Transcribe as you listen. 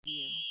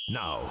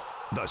Now,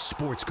 the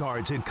Sports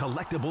Cards and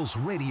Collectibles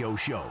radio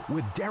show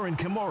with Daren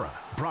Kimura,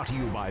 brought to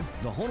you by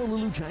the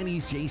Honolulu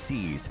Chinese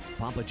JCs,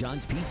 Papa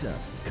John's Pizza,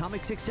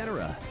 Comics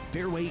Etc.,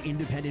 Fairway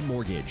Independent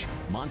Mortgage,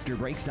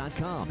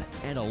 MonsterBreaks.com,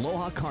 and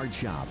Aloha Card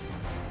Shop.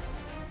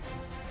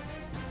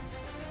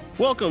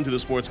 Welcome to the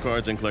Sports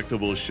Cards and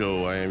Collectibles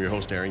show. I am your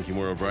host, Daren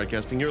Kimura,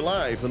 broadcasting here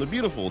live from the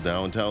beautiful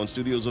downtown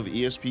studios of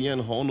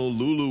ESPN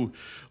Honolulu.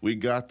 We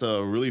got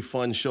a really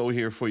fun show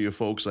here for you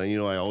folks. I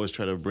always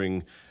try to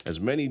bring as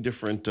many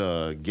different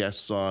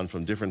guests on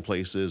from different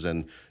places,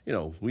 and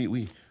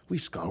we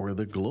scour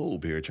the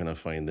globe here trying to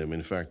find them.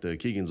 In fact,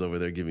 Keegan's over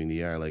there giving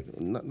the eye, like,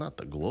 not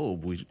the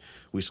globe. We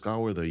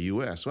scour the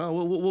U.S.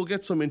 Well, we'll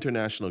get some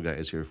international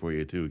guys here for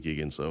you too,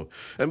 Keegan. So,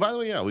 and by the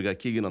way, we got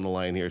Keegan on the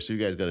line here. So you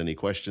guys got any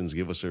questions,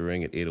 give us a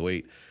ring at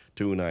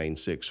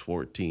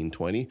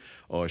 808-296-1420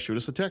 or shoot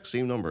us a text,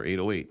 same number,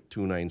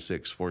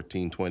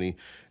 808-296-1420,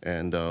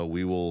 and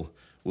we'll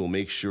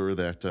make sure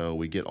that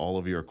we get all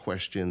of your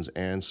questions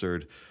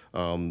answered.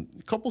 A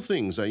couple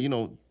things,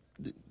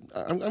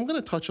 I'm going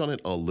to touch on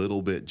it a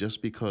little bit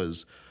just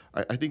because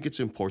I think it's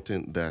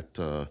important that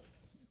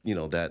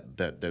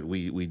that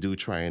we do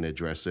try and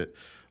address it.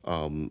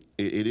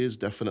 It is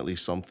definitely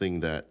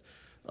something that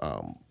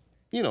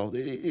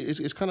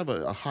it's kind of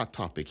a hot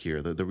topic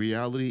here. The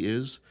reality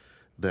is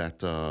that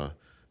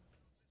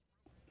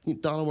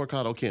Donald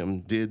Mercado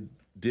Kim did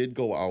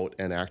go out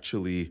and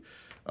actually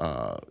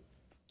put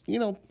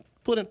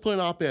an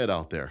op-ed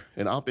out there,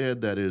 an op-ed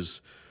that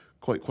is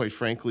quite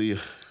frankly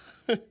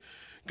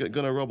going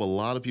to rub a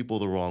lot of people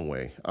the wrong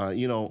way.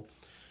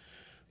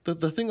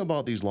 The thing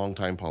about these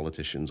longtime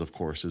politicians, of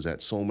course, is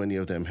that so many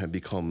of them have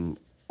become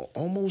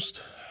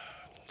almost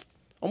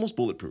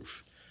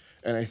bulletproof.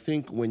 And I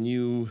think when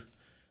you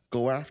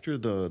go after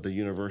the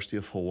University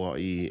of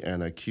Hawaii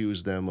and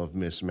accuse them of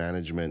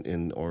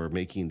mismanagement or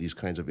making these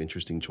kinds of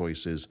interesting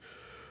choices,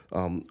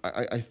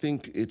 I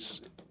think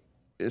it's,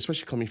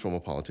 especially coming from a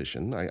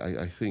politician,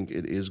 I think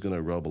it is going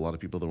to rub a lot of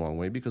people the wrong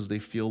way because they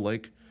feel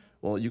like,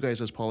 well, you guys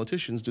as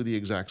politicians do the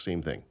exact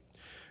same thing.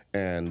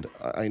 And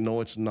I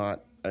know it's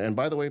not, and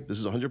by the way, this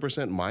is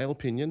 100% my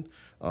opinion.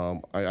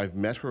 I've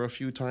met her a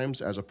few times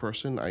as a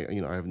person.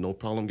 I have no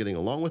problem getting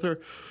along with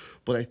her.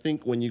 But I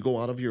think when you go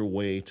out of your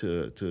way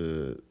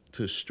to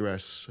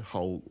stress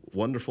how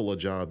wonderful a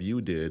job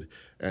you did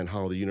and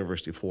how the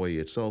University of Hawaii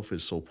itself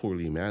is so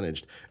poorly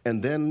managed,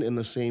 and then in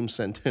the same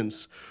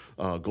sentence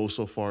go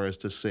so far as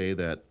to say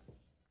that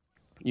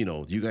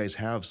you guys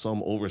have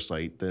some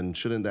oversight, then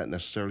shouldn't that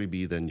necessarily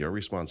be then your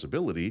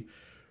responsibility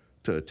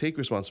to take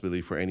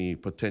responsibility for any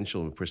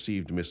potential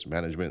perceived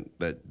mismanagement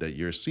that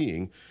you're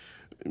seeing?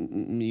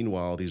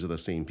 Meanwhile, these are the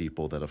same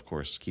people that, of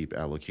course, keep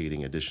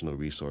allocating additional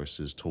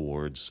resources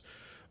towards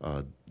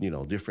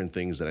different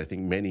things that I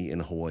think many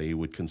in Hawaii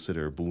would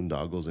consider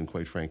boondoggles, and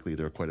quite frankly,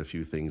 there are quite a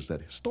few things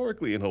that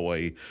historically in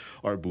Hawaii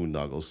are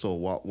boondoggles. So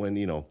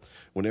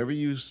whenever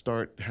you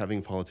start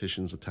having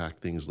politicians attack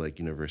things like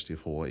University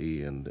of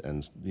Hawaii and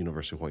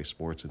University of Hawaii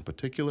sports in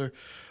particular,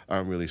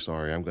 I'm really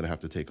sorry. I'm going to have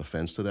to take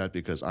offense to that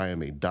because I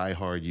am a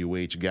diehard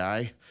UH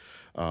guy,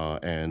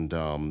 and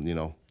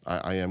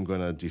I am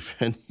going to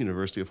defend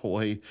University of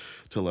Hawaii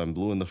till I'm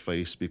blue in the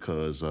face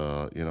because,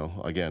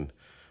 again,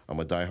 I'm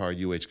a diehard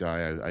UH guy.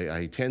 I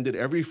attended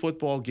every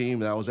football game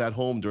that I was at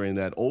home during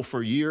that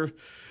 0 year,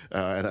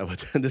 and I've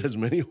attended as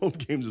many home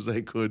games as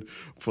I could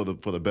for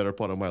the better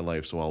part of my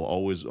life. So I'll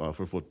always,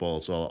 for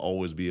football, so I'll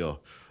always be a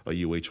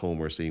UH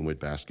homer, same with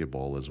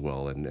basketball as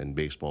well, and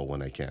baseball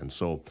when I can.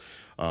 So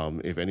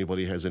if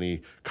anybody has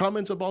any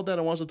comments about that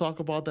and wants to talk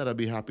about that, I'd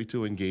be happy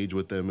to engage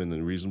with them in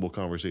a reasonable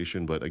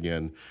conversation. But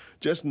again,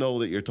 just know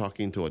that you're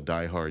talking to a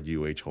diehard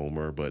UH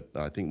homer. But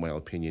I think my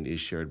opinion is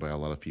shared by a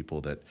lot of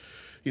people that,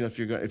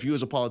 if you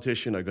as a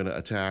politician are going to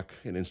attack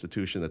an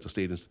institution that's a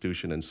state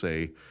institution and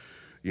say,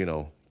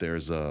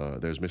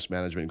 there's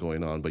mismanagement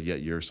going on, but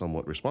yet you're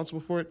somewhat responsible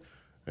for it,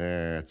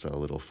 it's a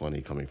little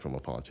funny coming from a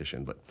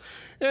politician. But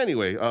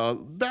anyway,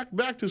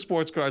 back to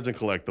sports cards and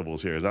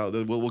collectibles here. Now,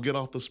 we'll get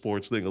off the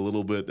sports thing a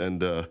little bit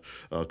and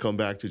come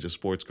back to just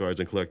sports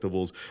cards and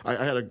collectibles. I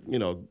had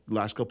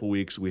last couple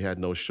weeks we had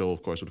no show,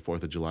 of course, with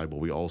 4th of July, but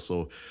we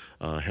also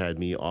had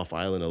me off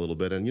island a little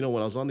bit. And,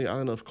 when I was on the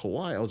island of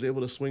Kauai, I was able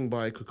to swing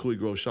by Kukui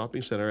Grove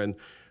Shopping Center and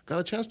got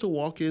a chance to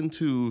walk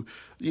into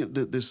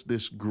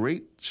this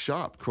great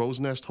shop, Crow's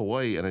Nest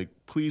Hawaii, and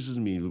it pleases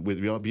me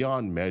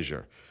beyond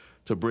measure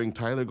to bring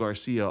Tyler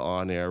Garcia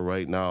on air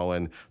right now.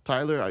 And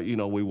Tyler,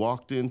 we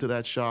walked into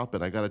that shop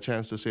and I got a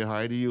chance to say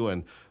hi to you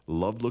and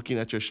loved looking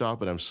at your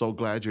shop, and I'm so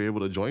glad you're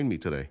able to join me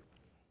today.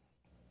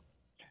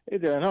 Hey,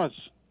 Darren, no, it's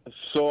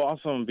so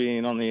awesome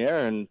being on the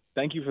air, and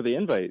thank you for the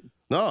invite.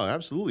 No,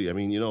 absolutely. I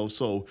mean,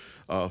 so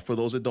for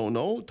those that don't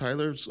know,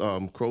 Tyler's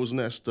Crow's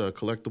Nest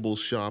Collectibles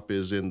shop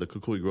is in the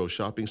Kukui Grove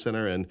Shopping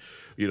Center, and,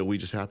 we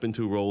just happened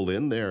to roll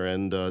in there.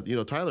 And,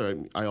 Tyler,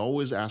 I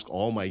always ask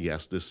all my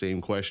guests the same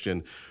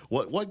question.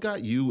 What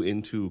got you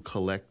into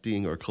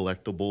collecting or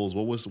collectibles?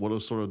 What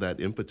was sort of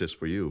that impetus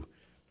for you?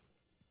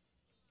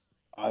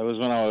 I was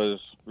when I was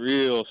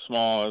real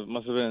small. It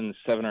must have been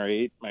 7 or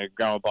 8. My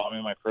grandma bought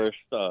me my first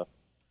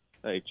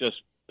like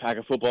just pack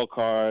of football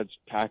cards,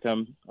 pack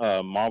of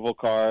Marvel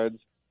cards,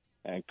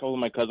 and a couple of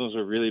my cousins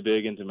were really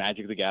big into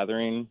Magic the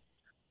Gathering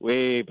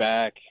way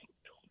back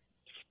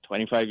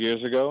 25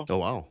 years ago. Oh,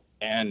 wow.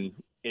 And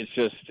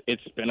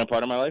it's been a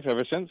part of my life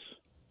ever since.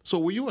 So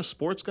were you a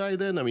sports guy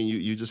then? I mean,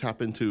 you just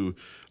happened to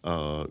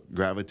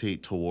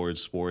gravitate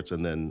towards sports,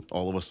 and then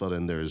all of a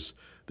sudden there's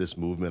this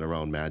movement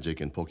around Magic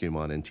and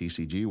Pokemon and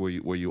TCG.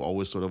 Were you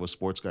always sort of a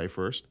sports guy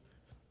first?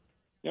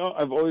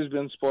 I've always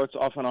been sports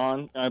off and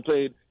on. I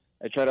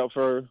tried out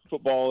for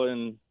football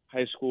in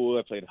high school.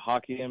 I played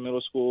hockey in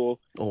middle school.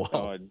 Oh,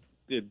 wow. I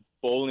did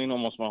bowling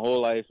almost my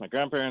whole life. My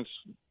grandparents,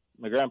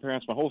 my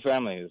whole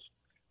family is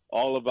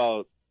all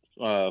about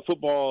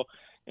football.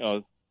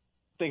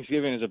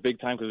 Thanksgiving is a big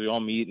time because we all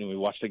meet and we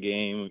watch the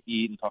game,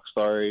 eat and talk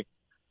story.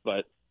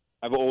 But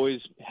I've always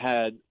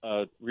had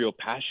a real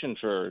passion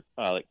for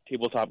like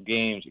tabletop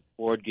games, like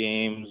board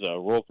games,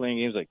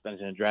 role-playing games like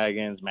Dungeons and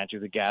Dragons,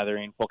 Magic the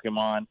Gathering,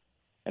 Pokemon,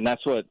 and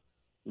that's what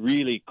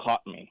really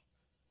caught me.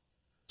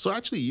 So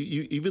actually,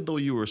 you even though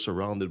you were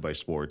surrounded by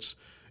sports,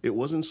 it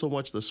wasn't so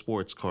much the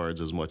sports cards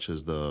as much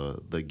as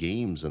the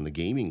games and the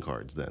gaming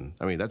cards then.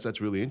 I mean, that's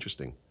really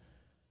interesting.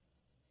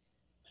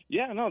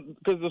 Yeah, no,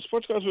 because the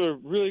sports cards were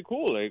really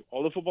cool. Like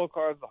all the football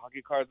cards, the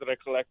hockey cards that I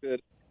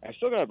collected. I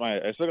still got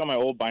my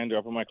old binder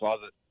up in my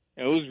closet,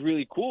 and it was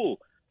really cool.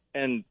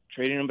 And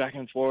trading them back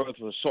and forth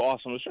was so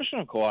awesome, especially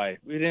on Kauai.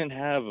 We didn't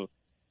have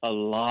a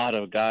lot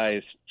of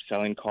guys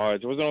selling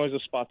cards. There wasn't always a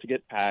spot to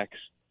get packs.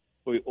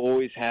 We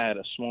always had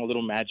a small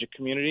little Magic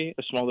community,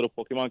 a small little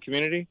Pokemon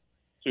community.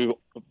 So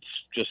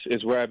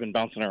it's where I've been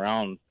bouncing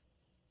around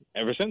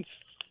ever since.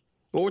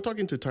 Well, we're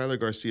talking to Tyler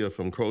Garcia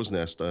from Crow's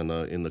Nest in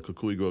the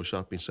Kukui Grove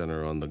Shopping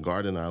Center on the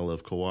Garden Isle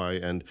of Kauai.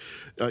 And,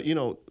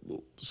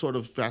 sort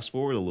of fast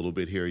forward a little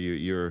bit here.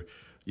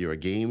 You're a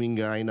gaming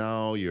guy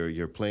now.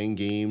 You're playing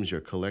games.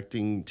 You're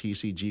collecting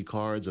TCG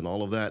cards and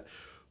all of that.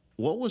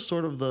 What was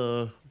sort of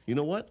I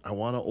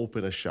want to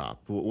open a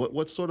shop?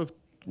 What sort of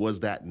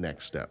was that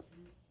next step?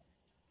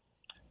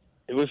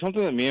 It was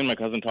something that me and my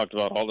cousin talked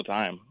about all the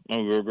time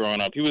when we were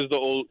growing up. He was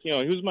he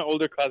was my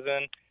older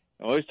cousin.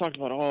 I always talked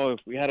about, if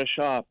we had a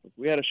shop.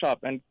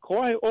 And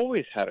Kauai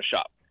always had a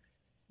shop.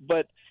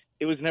 But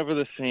it was never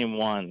the same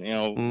one.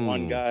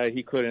 One guy,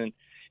 he couldn't,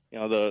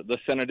 the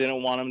center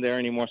didn't want him there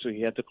anymore, so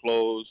he had to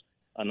close.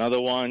 Another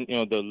one,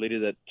 the lady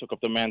that took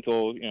up the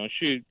mantle,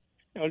 she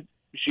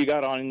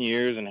got on in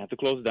years and had to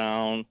close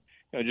down.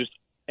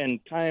 And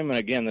time and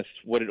again, that's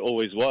what it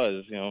always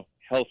was,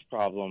 health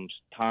problems,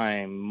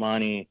 time,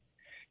 money.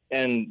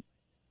 And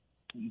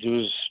it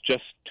was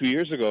just 2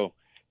 years ago.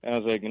 And I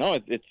was like,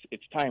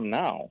 it's time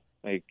now.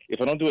 Like,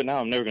 if I don't do it now,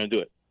 I'm never going to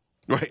do it.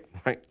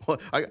 Right.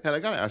 Well, I got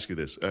to ask you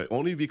this,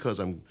 only because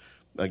I'm,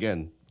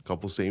 again, a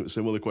couple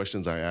similar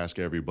questions I ask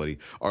everybody.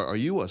 Are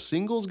you a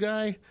singles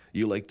guy?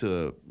 You like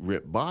to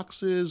rip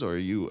boxes? Or are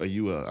you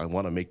I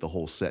want to make the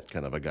whole set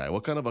kind of a guy?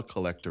 What kind of a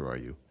collector are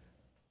you?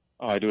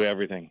 Oh, I do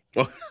everything.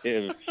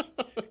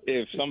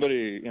 if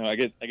somebody, I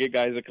get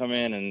guys that come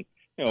in and,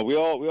 we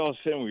all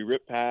sit and we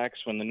rip packs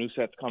when the new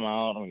sets come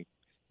out, and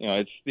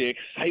it's the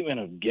excitement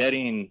of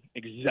getting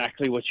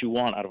exactly what you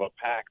want out of a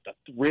pack, the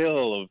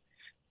thrill of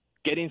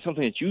getting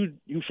something that you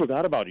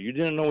forgot about, or you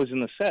didn't know was in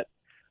the set,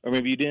 or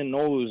maybe you didn't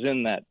know it was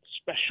in that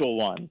special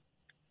one.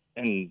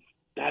 And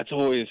that's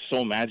always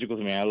so magical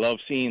to me. I love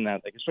seeing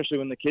that, like, especially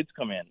when the kids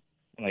come in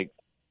and like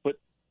put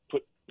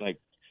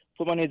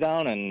money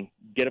down and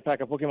get a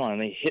pack of Pokemon,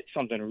 and they hit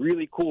something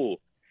really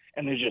cool,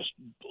 and they just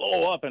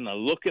blow up, and the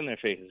look in their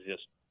face is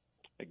just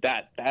like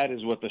that. That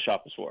is what the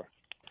shop is for.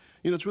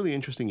 It's really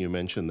interesting you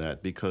mentioned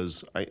that,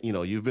 because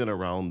you've been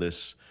around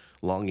this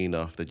long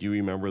enough that you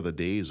remember the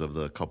days of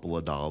the couple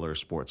of dollar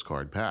sports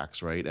card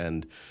packs, right?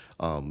 And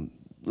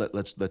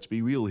let's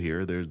be real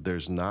here.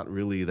 There's not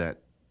really that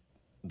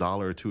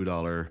 $1,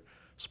 $2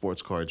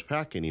 sports cards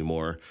pack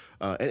anymore,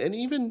 and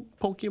even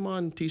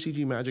Pokemon,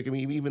 TCG, Magic. I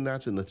mean, even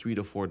that's in the $3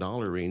 to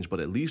 $4 range, but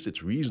at least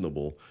it's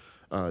reasonable.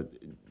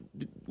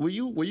 Were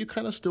you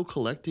kind of still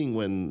collecting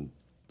when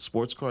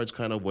sports cards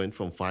kind of went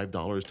from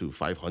 $5 to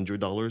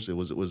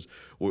 $500?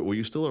 Were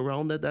you still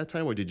around at that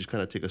time, or did you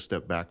kind of take a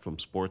step back from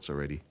sports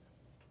already?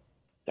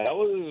 That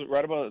was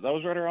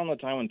right around the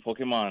time when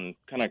Pokemon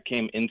kind of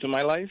came into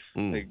my life.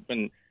 Like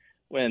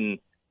when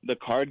the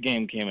card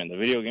game came in, the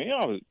video game.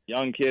 I was a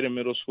young kid in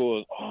middle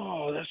school.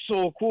 That's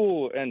so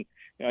cool. And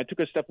I took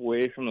a step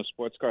away from the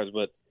sports cards,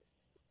 but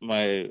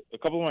a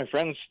couple of my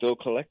friends still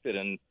collected,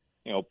 and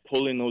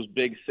pulling those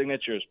big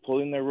signatures,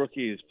 pulling their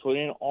rookies,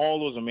 pulling all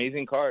those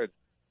amazing cards.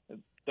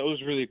 That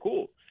was really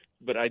cool.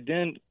 But I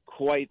didn't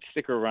quite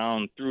stick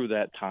around through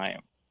that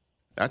time.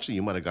 Actually,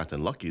 you might have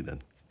gotten lucky then.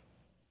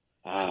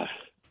 I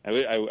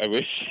wish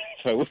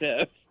I would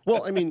have.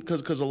 Well, I mean,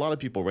 because a lot of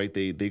people, right?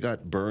 They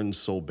got burned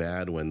so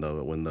bad when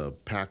the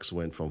packs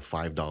went from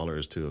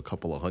 $5 to a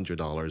couple of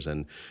 $100,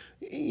 and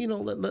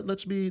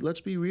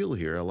let's be real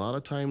here. A lot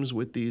of times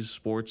with these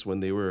sports, when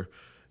they were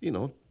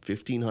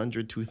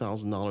 $1,500,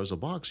 $2,000 a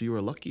box, you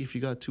were lucky if you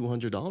got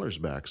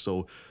 $200 back.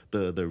 So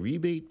the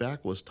rebate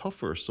back was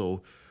tougher. So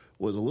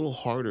it was a little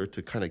harder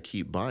to kind of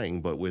keep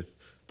buying. But with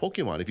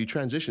Pokemon, if you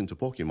transition to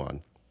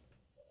Pokemon,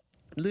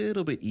 a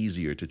little bit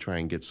easier to try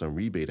and get some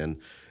rebate. And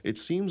it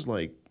seems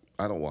like,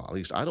 at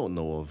least I don't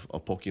know of a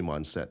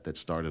Pokemon set that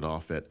started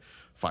off at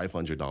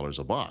 $500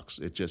 a box.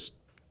 It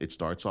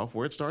starts off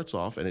where it starts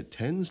off, and it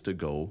tends to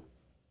go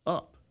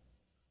up.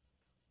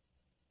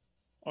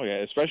 Oh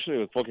yeah, especially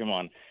with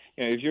Pokemon.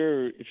 If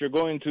you're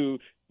going to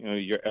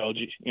your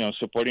LG,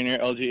 supporting your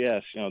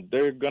LGS,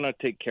 they're gonna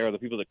take care of the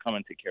people that come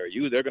and take care of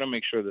you. They're gonna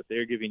make sure that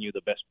they're giving you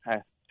the best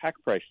pack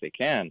price they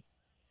can,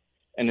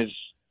 and it's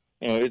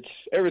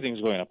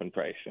everything's going up in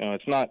price.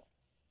 It's not,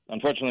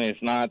 unfortunately,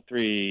 it's not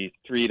 $3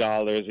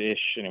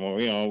 ish anymore.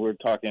 We're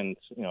talking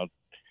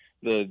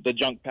the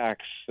junk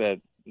packs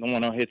that no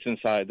one hits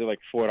inside. They're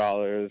like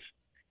 $4.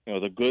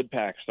 The good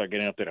packs start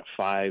getting up there to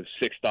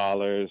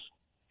 $5-6.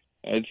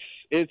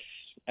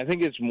 I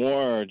think it's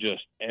more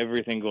just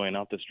everything going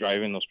up that's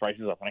driving those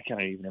prices up, and I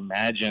can't even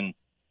imagine,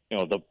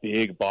 the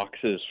big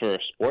boxes for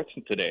sports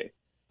today.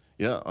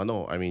 Yeah, I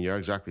know. I mean, you're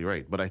exactly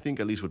right. But I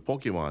think at least with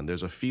Pokemon,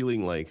 there's a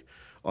feeling like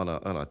on a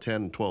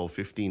 $10, $12,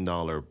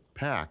 $15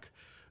 pack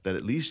that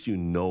at least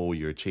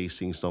you're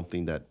chasing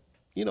something that,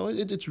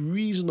 it's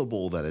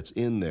reasonable that it's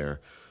in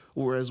there.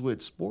 Whereas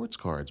with sports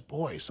cards,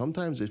 boy,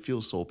 sometimes it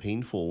feels so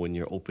painful when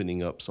you're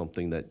opening up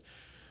something that,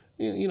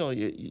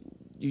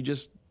 you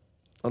just,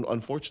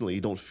 unfortunately,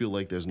 you don't feel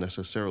like there's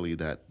necessarily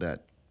that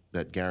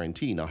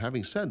guarantee. Now,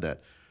 having said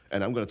that,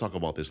 and I'm going to talk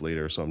about this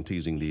later, so I'm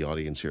teasing the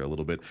audience here a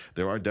little bit,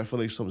 there are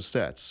definitely some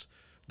sets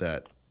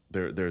that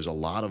there's a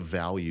lot of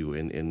value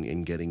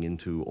in getting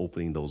into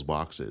opening those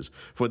boxes.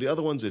 For the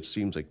other ones, it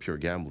seems like pure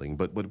gambling.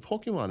 But with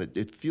Pokemon,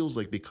 it feels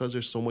like because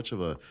there's so much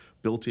of a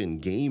built-in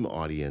game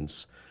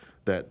audience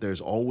that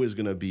there's always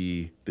going to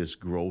be this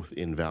growth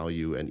in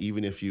value. And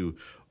even if you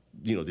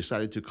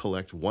decided to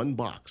collect one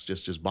box,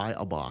 just buy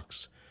a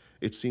box,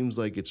 it seems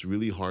like it's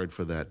really hard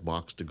for that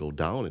box to go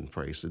down in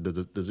price.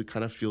 Does it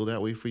kind of feel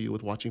that way for you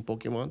with watching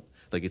Pokemon?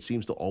 Like it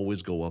seems to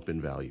always go up in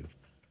value.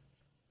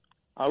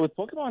 With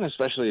Pokemon,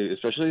 especially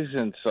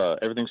since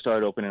everything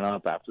started opening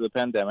up after the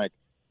pandemic,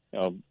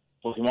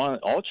 Pokemon,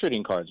 all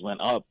trading cards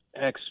went up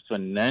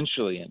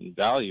exponentially in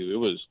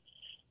value.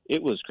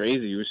 It was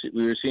crazy.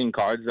 We were seeing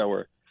cards that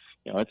were,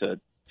 it's a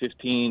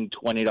 $15,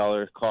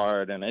 $20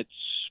 card, and it's,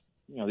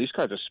 these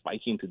cards are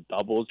spiking to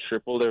double,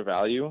 triple their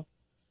value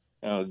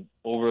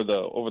over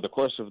the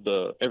course of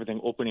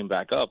everything opening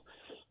back up.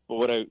 But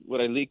what I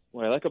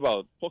like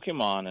about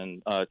Pokemon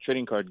and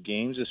trading card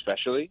games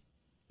especially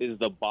is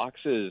the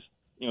boxes.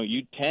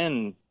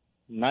 9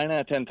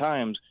 out of 10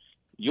 times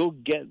you'll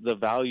get the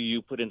value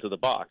you put into the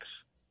box.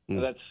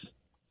 So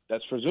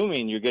that's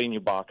presuming you're getting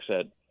your box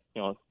at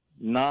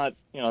not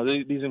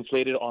these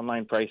inflated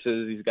online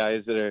prices. These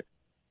guys that are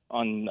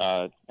on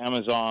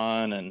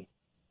Amazon and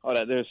all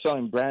that, they're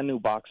selling brand new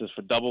boxes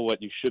for double what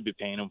you should be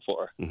paying them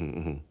for.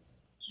 Mm-hmm.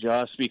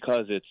 Just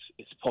because it's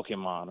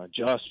Pokemon, or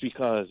just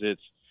because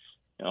it's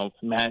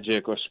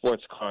Magic or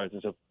sports cards.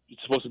 It's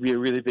supposed to be a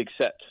really big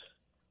set.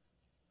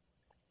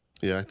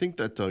 Yeah, I think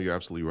that you're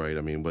absolutely right.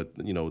 I mean, but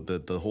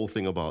the whole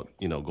thing about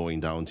going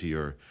down to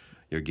your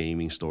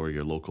gaming store,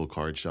 your local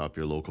card shop,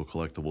 your local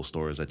collectible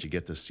store is that you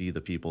get to see the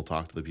people,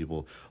 talk to the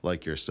people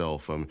like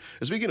yourself. And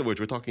speaking of which,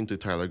 we're talking to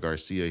Tyler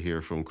Garcia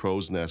here from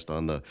Crow's Nest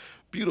on the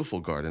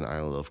beautiful garden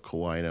island of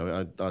Kauai.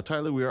 Now,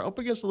 Tyler, we are up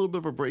against a little bit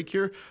of a break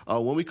here.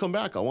 When we come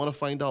back, I want to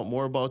find out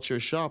more about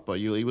your shop. Are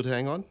you able to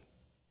hang on?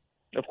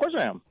 Of course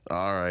I am.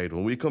 All right.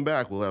 When we come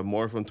back, we'll have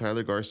more from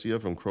Tyler Garcia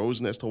from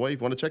Crow's Nest, Hawaii. If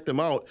you want to check them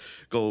out,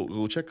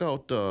 go check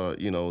out, the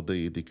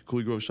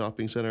Kukui Grove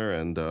Shopping Center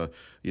and,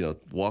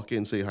 walk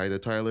in, say hi to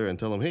Tyler and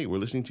tell him, hey, we're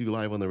listening to you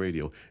live on the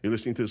radio. You're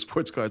listening to the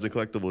Sports Cards and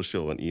Collectibles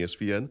show on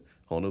ESPN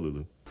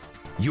Honolulu.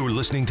 You're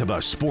listening to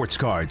the Sports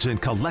Cards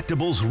and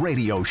Collectibles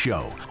radio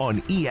show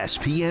on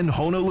ESPN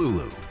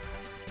Honolulu.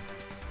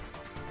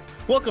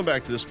 Welcome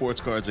back to the Sports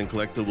Cards and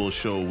Collectibles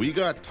show. We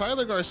got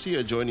Tyler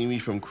Garcia joining me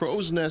from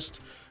Crow's Nest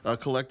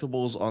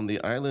Collectibles on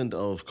the island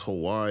of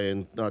Kauai.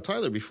 And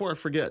Tyler, before I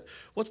forget,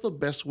 what's the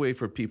best way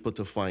for people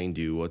to find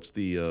you? What's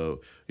the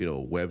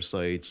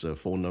websites,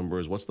 phone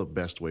numbers? What's the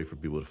best way for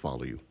people to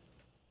follow you?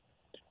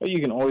 Well, you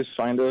can always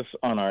find us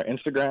on our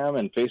Instagram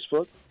and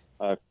Facebook,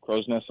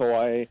 Crow's Nest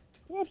Hawaii.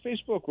 On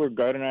Facebook, we're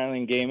Garden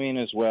Island Gaming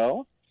as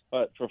well.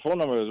 But for phone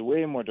numbers,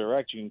 way more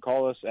direct. You can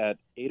call us at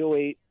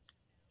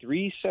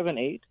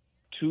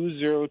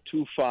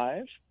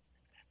 808-378-2025,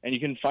 and you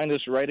can find us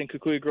right in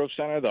Kukui Grove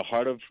Center. The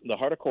heart of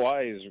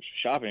Kauai is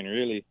shopping,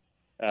 really.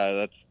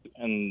 And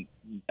the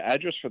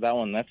address for that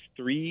one, that's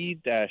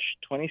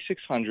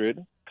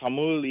 3-2600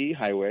 Kamuli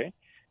Highway,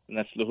 and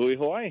that's Lihue,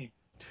 Hawaii.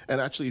 And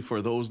actually,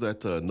 for those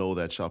that know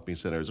that shopping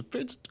center, it's a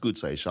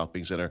good-sized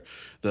shopping center.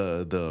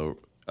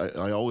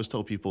 I always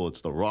tell people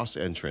it's the Ross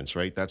entrance,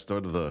 right? That's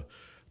sort of the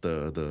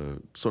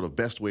sort of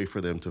best way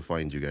for them to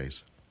find you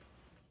guys.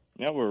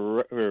 Yeah,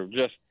 we're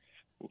just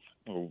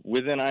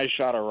within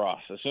eyeshot of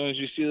Ross. As soon as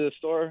you see the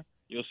store,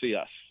 you'll see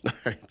us. All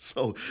right.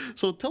 So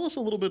tell us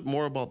a little bit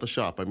more about the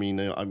shop. I mean,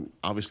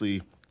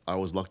 obviously I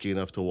was lucky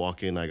enough to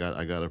walk in. I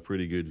got a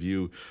pretty good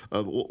view.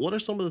 What are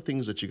some of the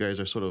things that you guys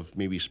are sort of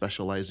maybe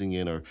specializing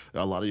in, or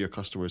a lot of your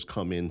customers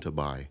come in to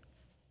buy?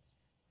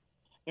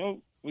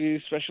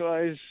 We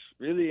specialize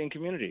really in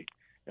community.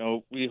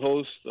 We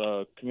host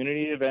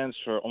community events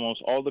for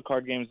almost all the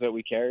card games that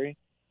we carry.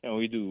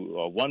 We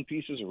do One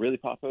Piece is a really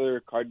popular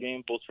card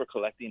game, both for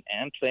collecting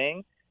and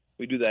playing.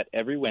 We do that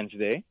every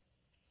Wednesday.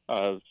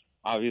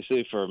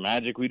 Obviously, for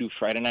Magic, we do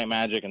Friday Night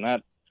Magic, and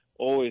that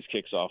always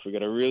kicks off. We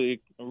got a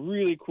really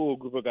cool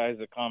group of guys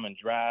that come and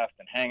draft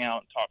and hang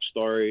out and talk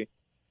story.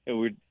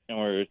 And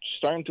we're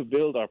starting to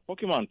build our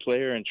Pokemon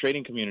player and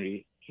trading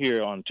community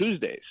here on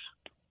Tuesdays.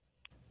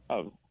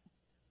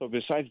 So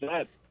besides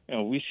that,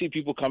 we see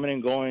people coming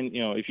and going.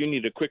 If you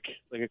need a quick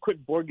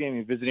board game,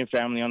 you're visiting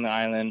family on the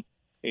island,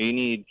 you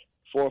need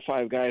 4 or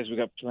 5 guys, we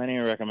got plenty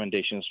of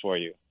recommendations for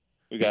you.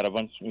 We got a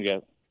bunch.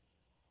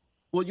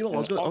 Well, I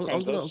was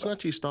going to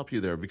actually stop you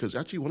there, because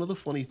actually one of the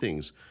funny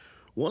things,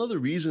 one of the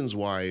reasons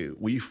why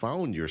we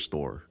found your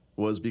store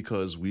was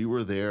because we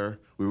were there.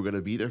 We were going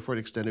to be there for an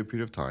extended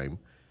period of time.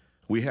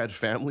 We had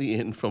family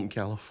in from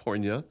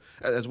California,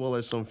 as well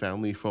as some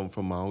family from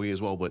Maui as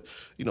well. But,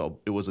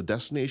 it was a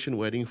destination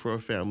wedding for a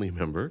family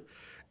member.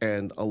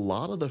 And a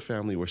lot of the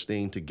family were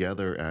staying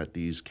together at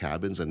these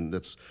cabins. And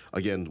that's,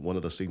 again, one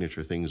of the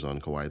signature things on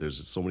Kauai.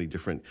 There's so many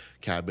different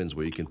cabins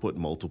where you can put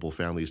multiple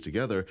families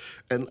together.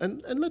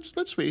 And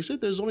let's face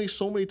it, there's only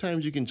so many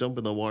times you can jump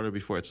in the water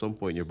before at some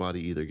point your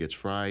body either gets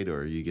fried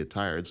or you get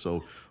tired.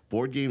 So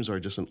board games are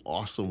just an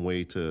awesome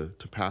way to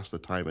pass the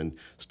time and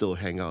still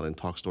hang out and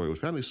talk story with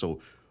families. So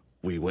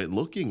we went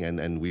looking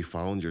and we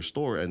found your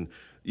store. And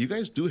you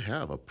guys do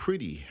have a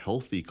pretty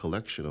healthy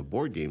collection of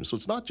board games. So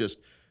it's not just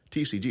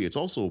TCG, it's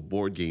also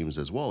board games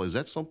as well. Is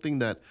that something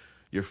that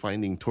you're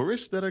finding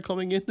tourists that are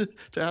coming in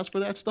to ask for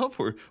that stuff,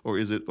 or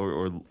is it,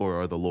 or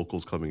are the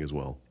locals coming as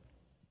well?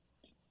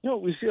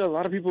 We see a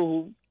lot of people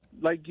who,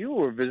 like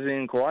you, are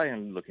visiting Kauai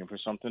and looking for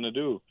something to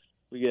do.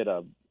 We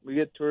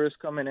get tourists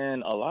coming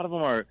in. A lot of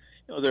them are,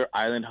 they're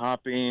island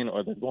hopping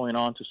or they're going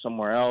on to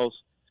somewhere else.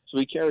 So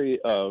we carry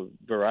a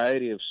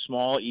variety of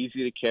small,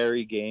 easy to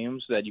carry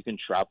games that you can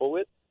travel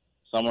with.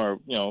 Some are,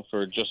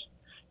 for just,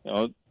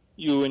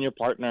 you and your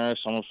partner,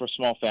 some are for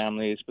small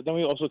families, but then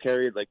we also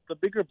carry like the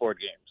bigger board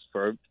games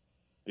for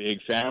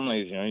big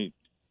families.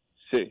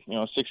 6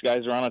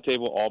 guys around a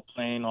table, all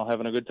playing, all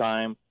having a good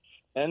time,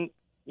 and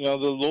the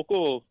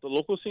local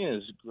scene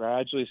is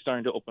gradually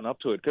starting to open up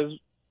to it, because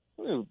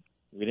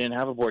we didn't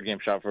have a board game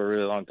shop for a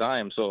really long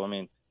time. So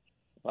a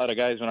lot of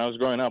guys when I was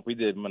growing up, we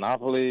did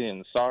Monopoly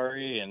and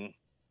Sorry, and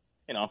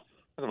that's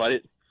about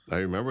it. I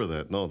remember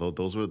that. No,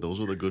 those were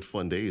the good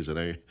fun days, and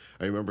I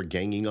remember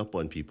ganging up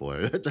on people.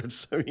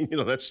 That's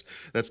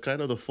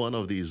kind of the fun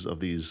of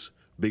these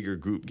bigger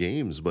group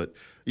games. But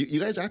you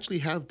guys actually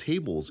have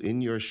tables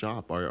in your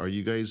shop. Are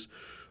you guys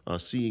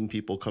seeing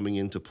people coming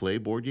in to play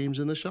board games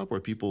in the shop, or are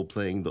people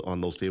playing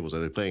on those tables? Are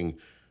they playing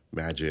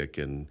Magic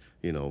and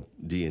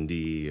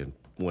D&D and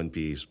One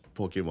Piece,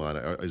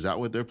 Pokemon? Is that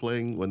what they're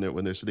playing when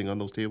they're sitting on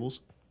those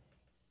tables?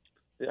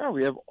 Yeah,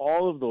 we have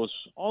all of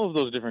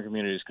those different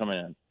communities coming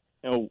in.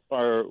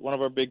 One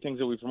of our big things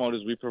that we promote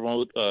is we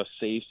promote a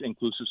safe,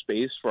 inclusive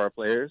space for our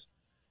players.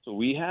 So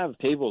we have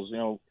tables,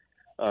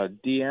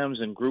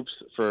 DMs and groups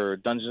for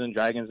Dungeons and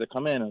Dragons that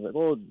come in and like,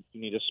 oh,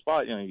 you need a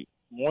spot. You're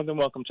more than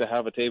welcome to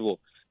have a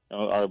table. We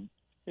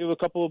have a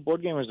couple of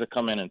board gamers that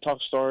come in and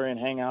talk story and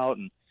hang out,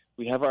 and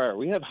we have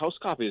house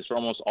copies for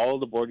almost all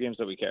of the board games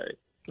that we carry.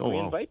 We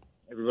invite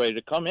everybody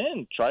to come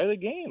in, try the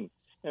game.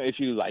 If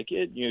you like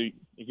it,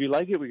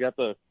 we got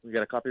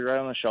a copy right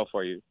on the shelf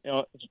for you.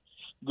 It's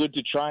good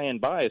to try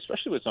and buy,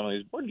 especially with some of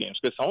these board games,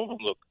 because some of them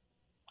look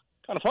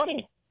kind of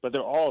funny, but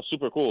they're all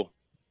super cool.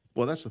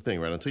 Well, that's the thing,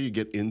 right? Until you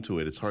get into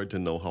it, it's hard to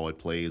know how it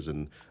plays,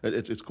 and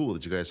it's cool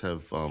that you guys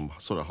have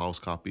sort of house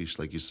copies,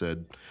 like you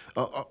said.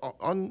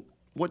 On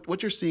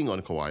what you're seeing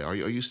on Kauai, are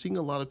you seeing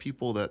a lot of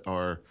people that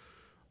are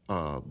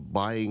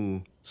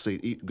buying,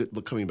 say,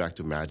 coming back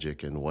to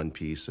Magic and One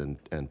Piece and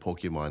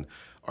Pokemon?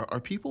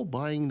 Are people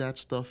buying that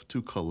stuff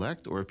to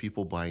collect, or are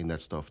people buying that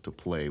stuff to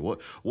play?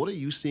 What are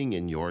you seeing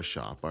in your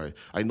shop?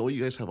 I know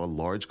you guys have a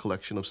large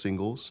collection of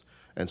singles,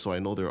 and so I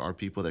know there are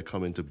people that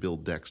come in to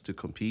build decks to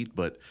compete,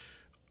 but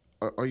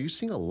are you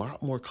seeing a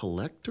lot more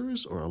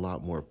collectors or a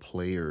lot more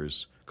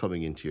players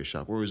coming into your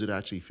shop, or is it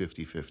actually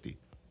 50-50?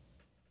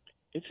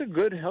 It's a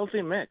good,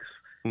 healthy mix.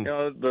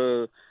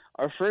 Our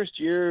first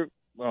year,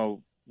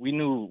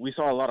 we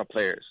saw a lot of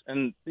players,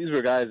 and these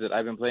were guys that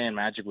I've been playing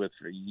Magic with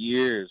for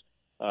years.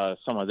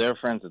 Some of their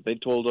friends that they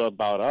told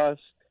about us,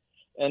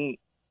 and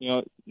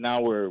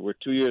now we're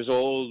 2 years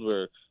old.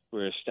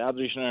 We're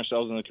establishing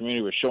ourselves in the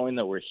community. We're showing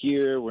that we're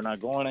here. We're not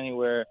going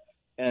anywhere,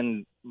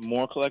 and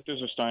more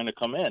collectors are starting to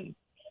come in.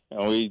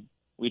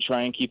 We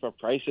try and keep our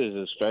prices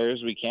as fair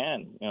as we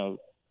can.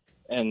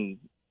 And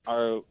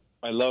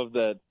I love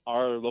that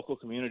our local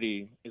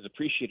community is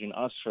appreciating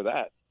us for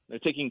that. They're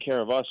taking care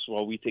of us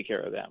while we take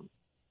care of them.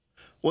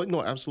 Well,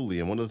 no,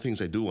 absolutely. And one of the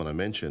things I do want to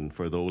mention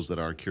for those that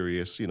are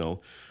curious,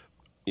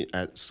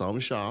 at some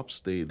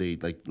shops, they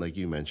like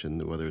you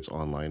mentioned, whether it's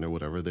online or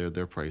whatever,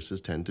 their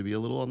prices tend to be a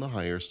little on the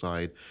higher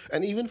side.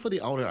 And even for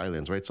the outer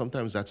islands, right?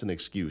 Sometimes that's an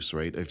excuse,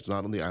 right? If it's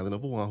not on the island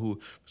of Oahu,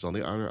 if it's on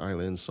the outer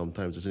islands,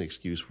 sometimes it's an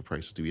excuse for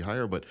prices to be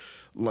higher. But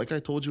like I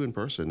told you in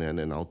person,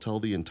 and I'll tell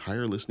the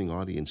entire listening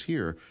audience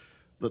here,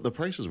 that the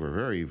prices were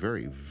very,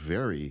 very,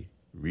 very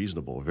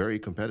reasonable, very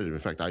competitive. In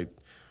fact, I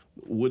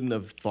wouldn't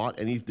have thought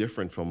any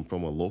different from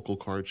a local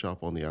card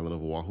shop on the island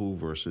of Oahu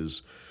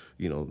versus,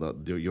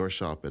 your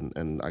shop.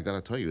 And I got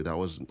to tell you, that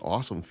was an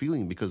awesome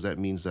feeling, because that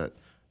means that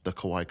the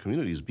Kauai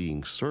community is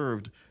being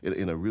served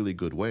in a really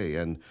good way.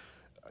 And,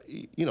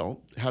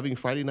 having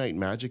Friday Night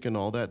Magic and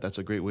all that, that's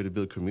a great way to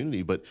build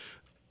community. But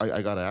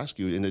I got to ask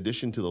you, in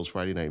addition to those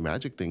Friday Night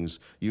Magic things,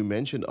 you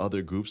mentioned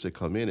other groups that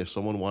come in. If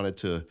someone wanted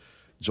to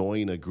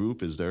join a group,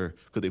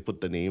 could they put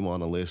the name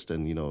on a list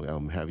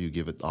and have you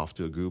give it off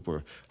to a group?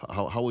 Or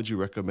how would you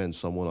recommend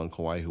someone on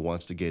Kauai who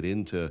wants to get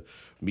into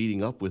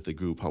meeting up with the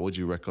group? How would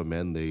you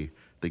recommend they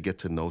get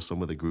to know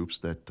some of the groups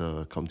that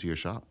come to your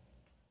shop?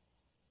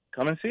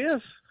 Come and see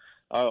us.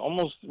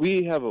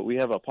 We have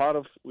a pod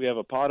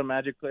of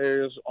Magic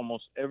players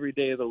almost every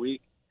day of the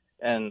week,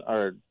 and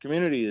our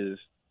community is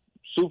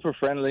super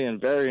friendly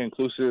and very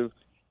inclusive.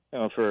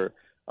 For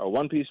our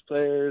One Piece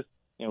players,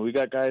 we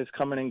got guys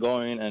coming and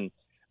going, and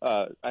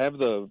I have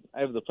the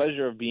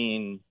pleasure of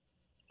being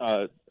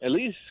at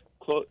least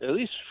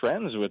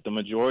friends with the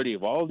majority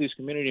of all of these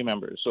community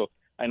members. So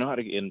I know how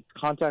to get in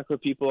contact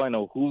with people. I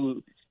know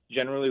who's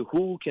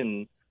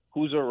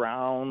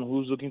around,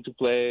 who's looking to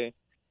play,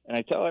 and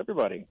I tell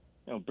everybody.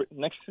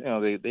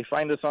 They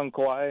find us on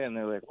Kauai and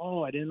they're like,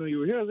 "Oh, I didn't know you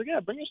were here." I was like, "Yeah,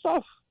 bring your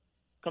stuff.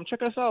 Come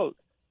check us out."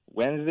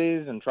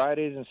 Wednesdays and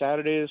Fridays and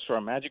Saturdays for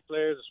our Magic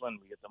players is when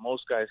we get the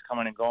most guys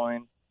coming and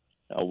going.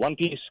 One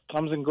Piece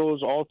comes and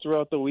goes all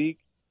throughout the week,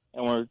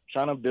 and we're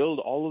trying to build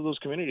all of those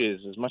communities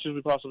as much as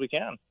we possibly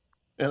can.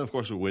 And of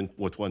course,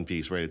 with One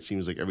Piece, right? It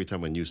seems like every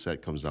time a new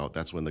set comes out,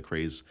 that's when the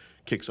craze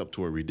kicks up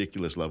to a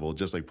ridiculous level,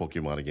 just like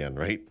Pokemon again,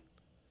 right?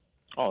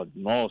 Oh,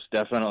 most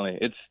definitely.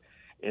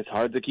 It's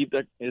hard to keep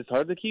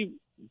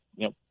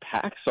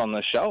packs on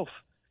the shelf.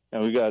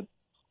 We have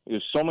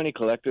so many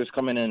collectors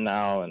coming in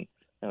now, and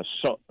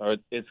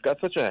it's got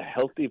such a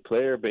healthy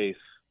player base,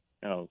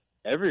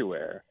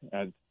 everywhere.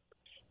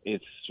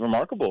 It's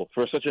remarkable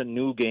for such a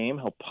new game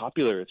how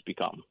popular it's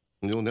become.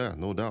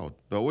 No doubt.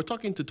 We're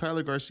talking to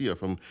Tyler Garcia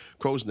from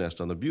Crow's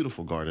Nest on the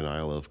beautiful Garden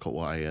Isle of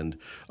Kauai. And,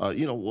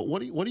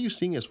 what are you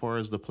seeing as far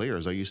as the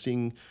players? Are you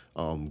seeing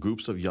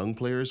groups of young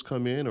players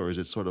come in, or is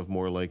it sort of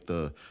more like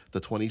the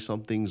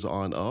 20-somethings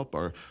on up?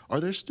 Or are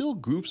there still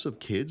groups of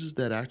kids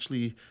that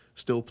actually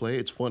still play?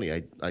 It's funny.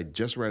 I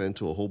just ran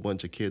into a whole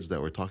bunch of kids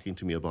that were talking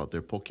to me about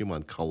their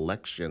Pokemon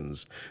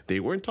collections. They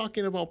weren't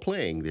talking about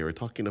playing. They were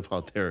talking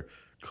about their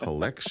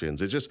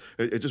collections. It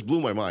just blew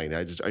my mind.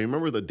 I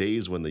remember the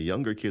days when the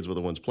younger kids were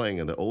the ones playing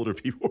and the older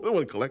people were the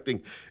ones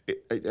collecting.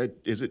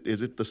 Is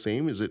it the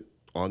same? Is it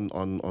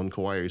on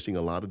Kauai? Are you seeing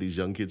a lot of these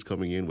young kids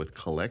coming in with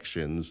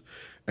collections,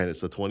 and it's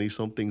the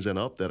 20-somethings and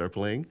up that are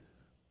playing?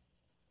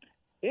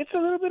 It's a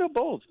little bit of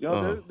both.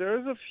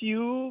 There's a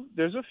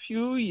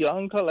few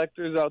young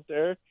collectors out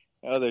there.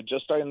 They're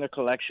just starting their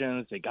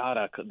collections. They got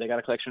a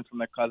collection from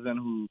their cousin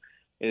who,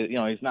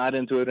 he's not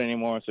into it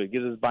anymore, so he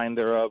gives his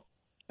binder up.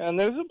 And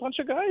there's a bunch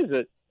of guys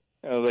that,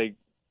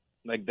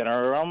 that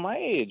are around my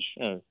age,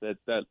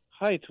 that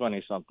high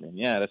 20-something.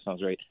 Yeah, that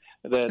sounds right.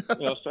 That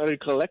started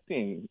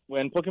collecting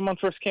when Pokemon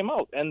first came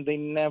out, and they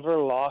never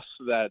lost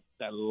that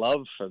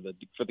love for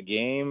the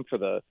game, for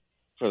the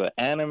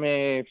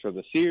anime, for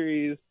the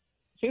series.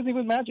 Same thing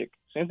with Magic.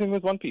 Same thing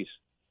with One Piece.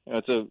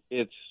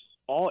 It's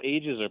all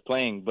ages are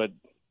playing, but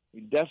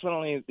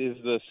definitely is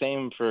the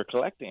same for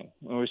collecting.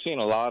 And we're seeing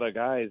a lot of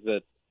guys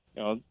that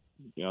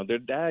their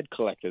dad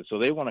collected, so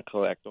they want to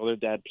collect. Or their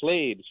dad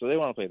played, so they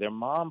want to play. Their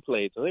mom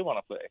played, so they want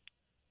to play.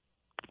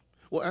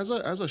 Well, as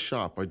a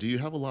shop, do you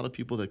have a lot of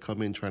people that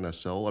come in trying to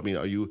sell? I mean,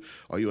 are you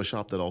a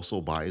shop that also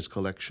buys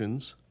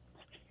collections?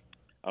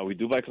 We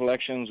do buy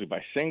collections. We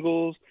buy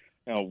singles.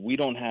 We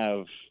don't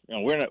have.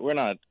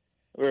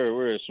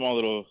 We're a small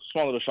little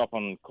shop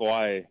on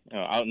Kauai,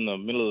 out in the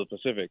middle of the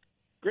Pacific.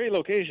 Great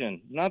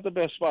location, not the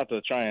best spot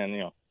to try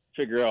and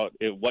figure out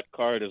what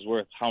card is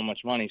worth how much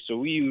money. So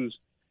we use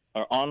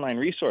our online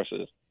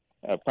resources.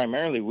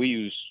 Primarily, we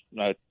use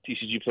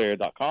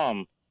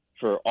tcgplayer.com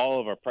for all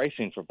of our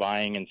pricing for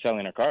buying and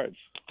selling our cards.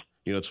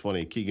 It's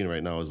funny. Keegan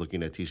right now is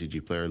looking at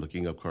TCG Player,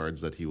 looking up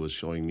cards that he was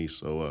showing me.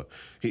 So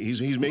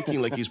he's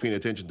making like he's paying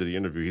attention to the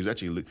interview. He's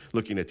actually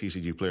looking at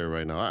TCG Player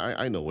right now.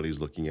 I know what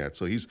he's looking at.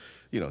 So he's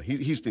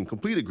in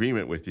complete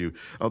agreement with you.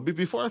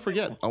 Before I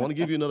forget, I want to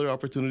give you another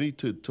opportunity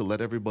to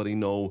let everybody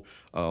know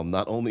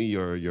not only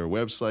your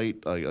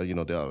website,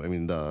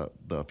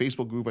 the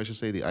Facebook group, I should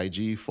say, the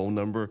IG, phone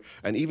number,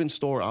 and even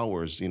store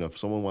hours. If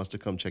someone wants to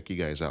come check you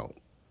guys out.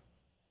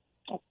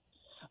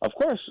 Of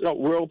course,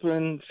 we're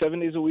open 7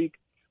 days a week.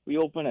 We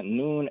open at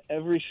noon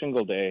every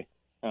single day.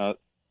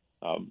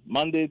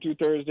 Monday through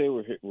Thursday,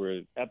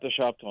 we're at the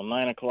shop till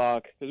 9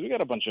 o'clock because we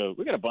got a bunch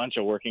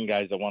of working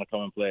guys that want to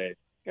come and play.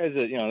 guys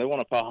that they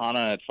want to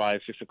pahana at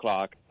 5, 6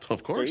 o'clock,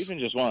 Of course. or even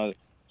just want to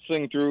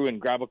swing through and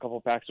grab a couple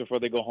packs before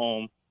they go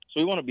home.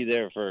 So we want to be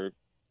there for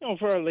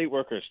for our late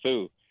workers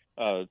too.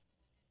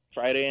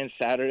 Friday and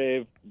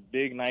Saturday,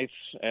 big nights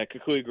at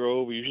Kukui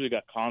Grove. We usually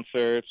got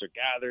concerts or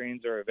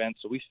gatherings or events,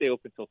 so we stay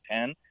open till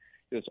 10.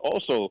 It's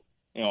also,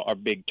 our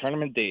big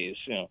tournament days.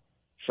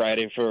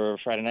 Friday for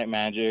Friday Night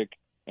Magic.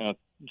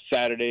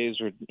 Saturdays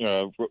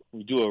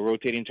we do a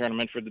rotating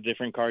tournament for the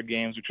different card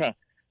games. We're trying to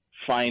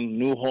find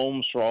new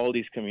homes for all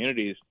these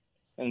communities.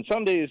 And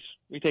Sundays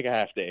we take a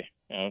half day.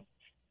 4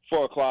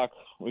 o'clock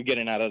we're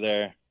getting out of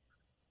there.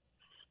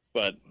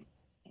 But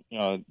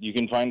you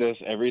can find us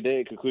every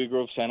day at Kukui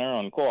Grove Center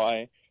on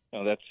Kauai.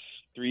 That's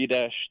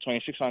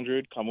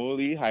 3-2600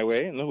 Kamuli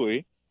Highway in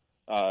Lahui.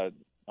 Our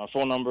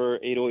phone number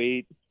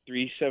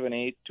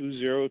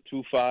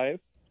 808-378-2025.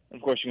 And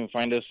of course, you can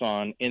find us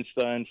on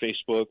Insta and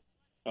Facebook.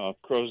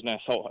 Crow's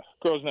Nest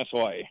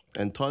Hawaii.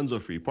 And tons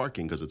of free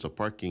parking because it's a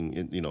parking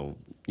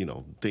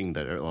thing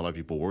that a lot of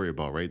people worry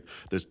about, right?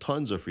 There's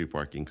tons of free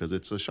parking because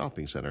it's a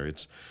shopping center.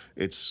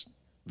 It's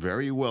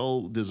very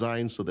well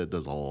designed so that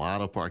there's a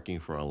lot of parking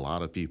for a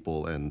lot of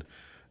people, and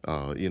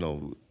I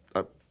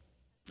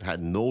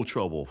had no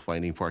trouble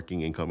finding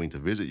parking and coming to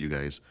visit you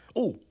guys.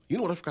 Oh, you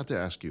know what I forgot to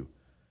ask you?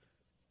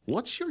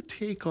 What's your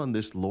take on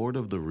this Lord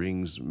of the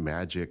Rings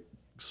magic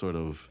sort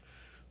of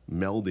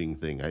melding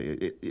thing?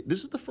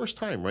 This is the first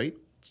time, right?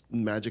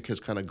 Magic has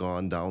kind of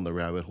gone down the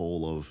rabbit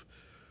hole of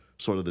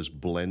sort of this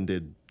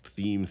blended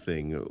theme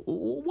thing.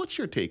 What's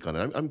your take on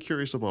it? I'm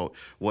curious about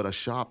what a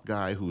shop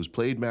guy who's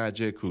played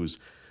Magic, who's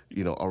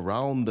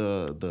around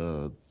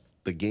the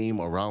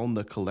game, around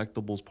the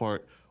collectibles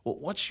part.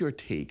 What's your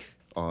take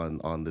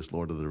on this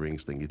Lord of the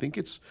Rings thing? You think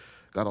it's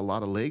got a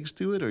lot of legs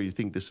to it, or you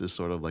think this is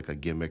sort of like a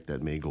gimmick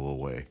that may go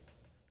away?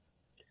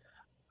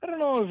 I don't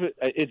know if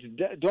it's.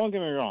 Don't get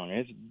me wrong,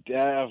 it's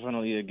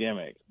definitely a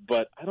gimmick,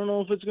 but I don't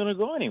know if it's going to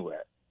go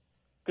anywhere.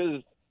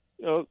 Because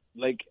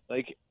like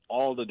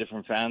all the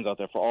different fans out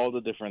there for all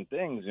the different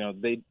things,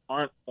 they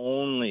aren't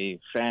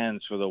only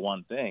fans for the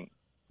one thing.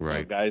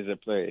 Right. Guys that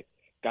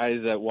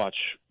watch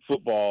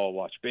football,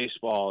 watch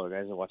baseball, or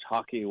guys that watch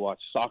hockey, watch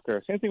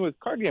soccer. Same thing with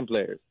card game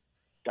players.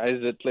 Guys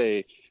that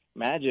play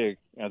Magic,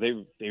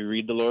 they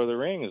read the Lord of the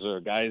Rings, or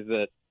guys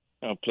that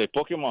play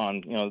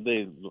Pokemon,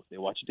 they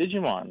watch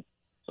Digimon.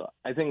 So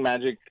I think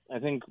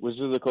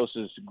Wizards of the Coast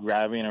is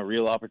grabbing a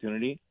real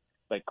opportunity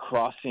by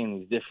crossing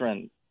these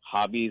different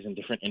hobbies and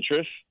different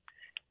interests,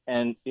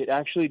 and it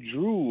actually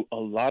drew a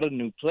lot of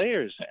new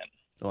players in.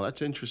 Oh,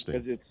 that's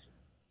interesting. Because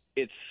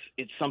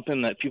it's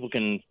something that people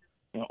can,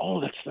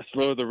 that's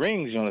Lord of the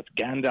Rings, that's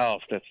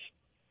Gandalf, that's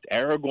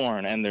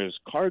Aragorn, and there's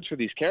cards for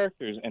these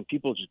characters, and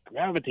people just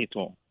gravitate to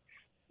them.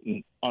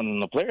 On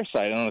the player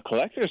side, on the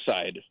collector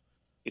side,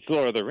 it's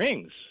Lord of the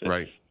Rings.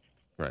 Right.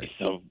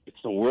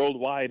 It's a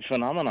worldwide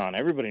phenomenon.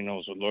 Everybody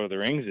knows what Lord of the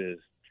Rings is.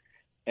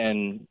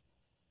 And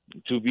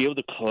to be able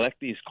to collect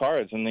these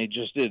cards, and they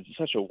just did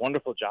such a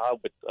wonderful job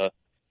with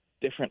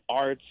different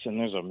arts, and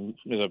there's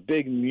a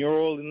big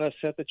mural in the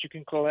set that you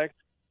can collect.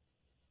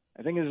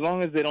 I think as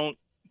long as they don't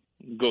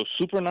go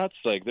super nuts,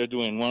 like they're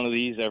doing one of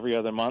these every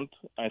other month,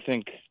 I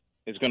think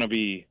it's going to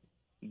be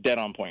dead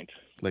on point.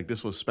 Like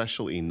this was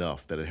special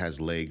enough that it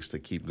has legs to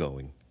keep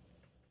going.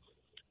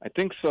 I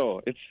think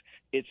so.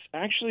 It's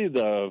actually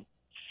the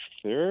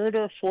third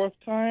or fourth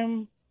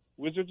time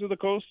Wizards of the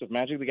Coast of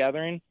Magic the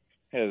Gathering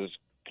has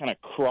kind of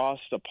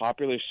crossed a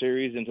popular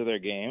series into their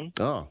game.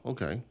 Oh,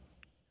 okay.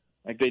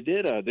 Like they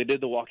did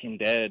The Walking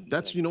Dead.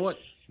 That's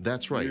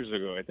right. Years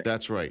ago, I think.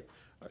 That's right.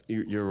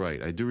 You're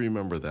right. I do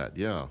remember that.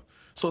 Yeah.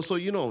 So I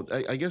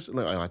guess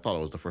I thought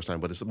it was the first time,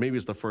 but maybe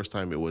it's the first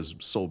time it was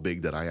so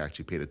big that I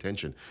actually paid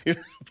attention.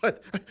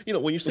 But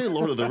when you say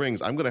Lord of the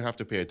Rings, I'm going to have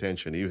to pay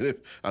attention, even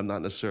if I'm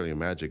not necessarily a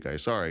Magic guy.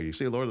 Sorry, you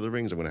say Lord of the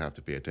Rings, I'm going to have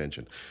to pay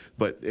attention.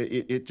 But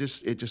it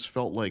just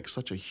felt like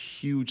such a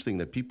huge thing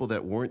that people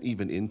that weren't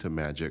even into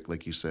Magic,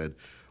 like you said,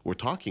 were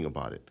talking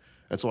about it.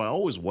 And so I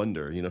always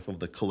wonder, from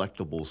the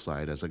collectible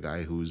side, as a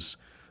guy who's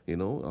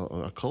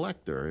a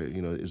collector,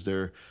 is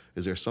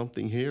there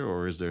something here,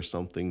 or is there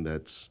something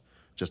that's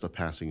just a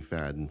passing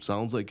fad? And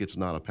sounds like it's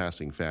not a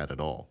passing fad at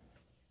all.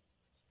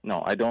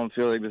 No, I don't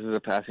feel like this is a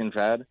passing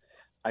fad.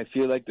 I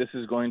feel like this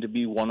is going to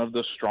be one of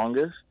the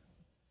strongest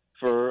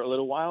for a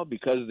little while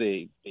because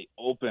they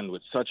opened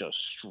with such a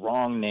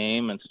strong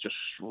name and such a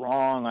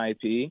strong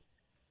IP.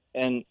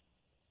 And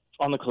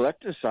on the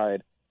collector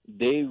side,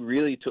 they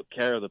really took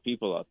care of the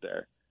people out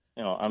there.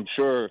 I'm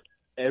sure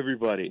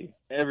everybody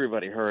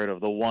heard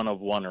of the one of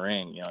one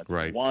ring. It's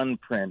right. One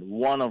print,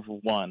 one of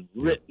one,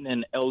 written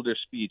in elder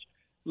speech.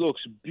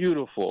 Looks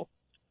beautiful.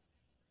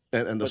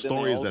 And the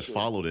stories that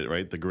followed it,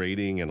 right? The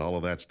grading and all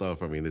of that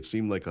stuff. I mean, it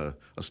seemed like a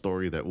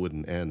story that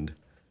wouldn't end.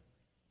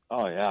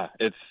 Oh, yeah.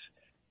 It's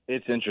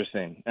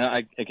interesting.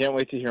 And I can't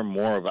wait to hear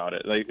more about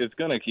it. Like, it's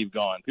going to keep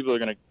going. People are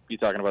going to be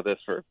talking about this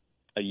for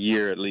a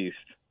year at least.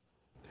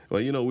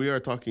 Well, we are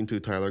talking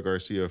to Tyler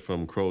Garcia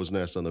from Crow's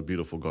Nest on the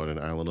beautiful garden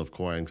island of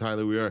Kauai. And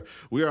Tyler, we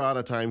are out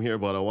of time here,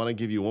 but I want to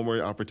give you one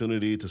more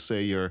opportunity to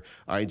say your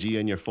IG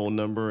and your phone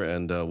number,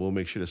 and we'll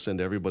make sure to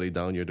send everybody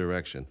down your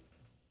direction.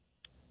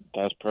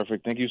 That's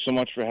perfect. Thank you so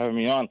much for having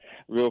me on.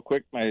 Real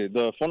quick,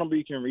 the phone number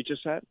you can reach us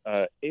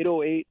at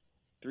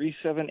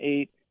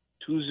 808-378-2025,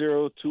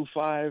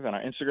 and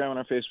our Instagram and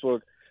our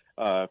Facebook,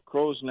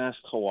 Crow's Nest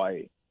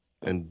Hawaii.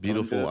 And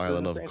beautiful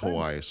island of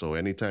Kauai. So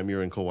anytime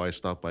you're in Kauai,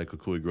 stop by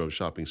Kukui Grove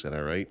Shopping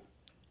Center, right?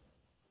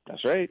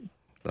 That's right.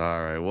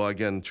 All right. Well,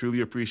 again,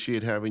 truly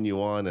appreciate having you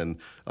on, and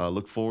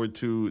look forward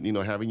to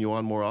having you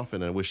on more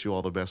often, and wish you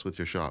all the best with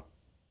your shop.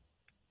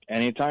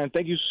 Anytime.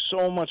 Thank you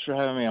so much for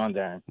having me on,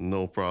 Darren.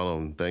 No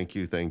problem. Thank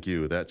you.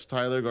 That's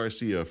Tyler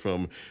Garcia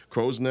from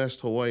Crow's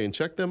Nest, Hawaii. And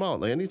check them out.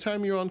 Like,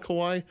 anytime you're on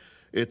Kauai,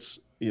 it's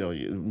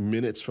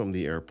minutes from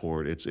the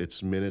airport.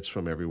 It's minutes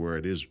from everywhere.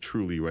 It is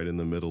truly right in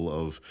the middle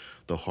of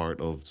the heart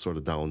of sort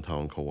of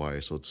downtown Kauai.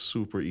 So it's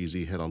super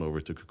easy. Head on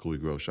over to Kukui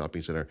Grove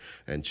Shopping Center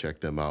and check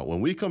them out.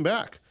 When we come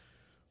back,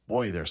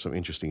 boy, there's some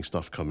interesting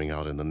stuff coming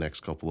out in the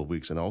next couple of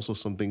weeks, and also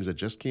some things that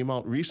just came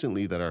out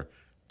recently that are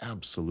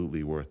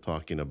absolutely worth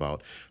talking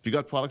about. If you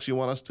got products you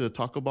want us to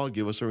talk about,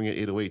 give us a ring at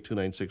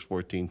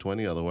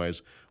 808-296-1420.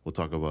 Otherwise, we'll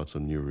talk about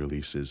some new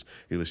releases.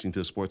 You're listening to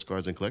the Sports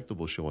Cards and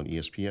Collectibles Show on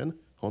ESPN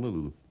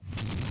Honolulu.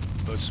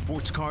 The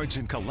Sports Cards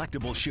and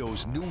Collectibles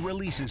Show's new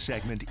releases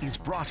segment is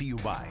brought to you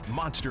by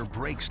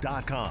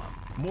MonsterBreaks.com.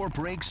 More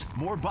breaks,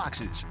 more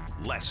boxes,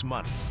 less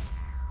money.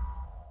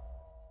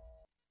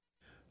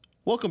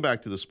 Welcome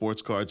back to the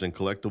Sports Cards and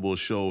Collectibles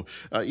Show.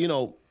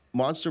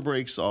 Monster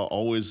Breaks are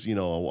always, a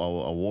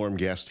warm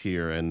guest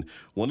here. And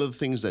one of the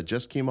things that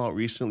just came out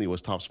recently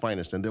was Topps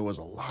Finest. And there was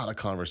a lot of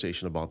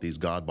conversation about these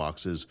God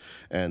boxes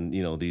and,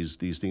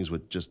 these things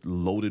with just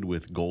loaded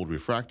with gold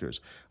refractors.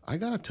 I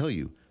got to tell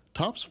you,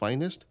 Topps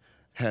Finest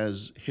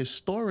has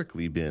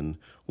historically been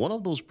one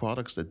of those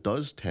products that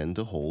does tend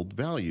to hold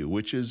value,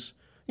 which is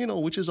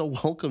a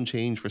welcome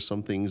change for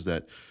some things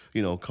that,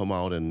 come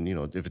out and,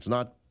 if it's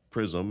not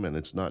prism and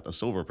it's not a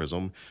silver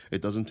prism,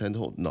 it doesn't tend to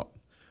hold. No.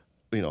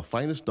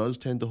 Finest does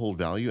tend to hold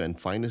value, and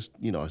Finest,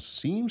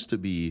 seems to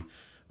be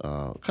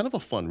kind of a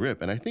fun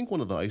rip. And I think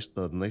one of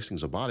the nice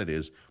things about it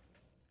is,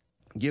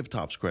 give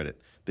Topps credit.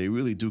 They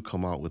really do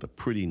come out with a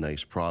pretty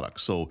nice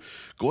product. So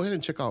go ahead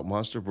and check out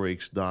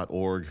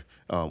monsterbreaks.org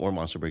or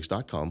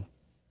monsterbreaks.com.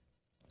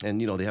 And,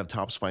 they have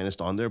Topps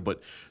Finest on there,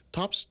 but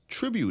Topps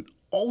Tribute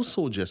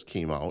also just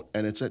came out,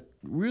 and it's a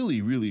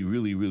really, really,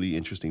 really, really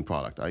interesting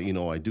product. I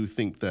do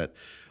think that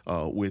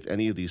with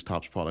any of these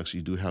Topps products,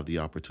 you do have the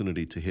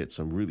opportunity to hit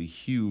some really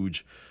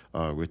huge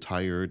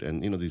retired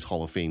and, these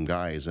Hall of Fame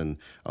guys. And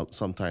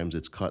sometimes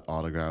it's cut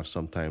autographs,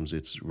 sometimes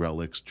it's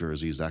relics,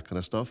 jerseys, that kind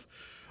of stuff.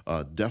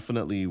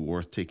 Definitely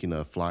worth taking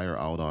a flyer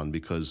out on,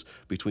 because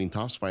between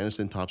Topps Finest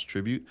and Topps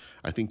Tribute,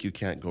 I think you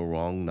can't go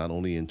wrong, not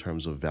only in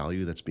terms of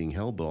value that's being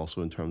held, but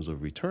also in terms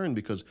of return,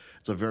 because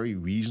it's a very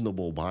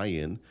reasonable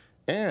buy-in.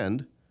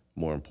 And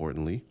more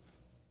importantly,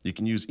 you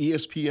can use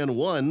ESPN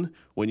 1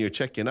 when you're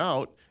checking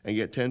out and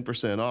get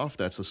 10% off.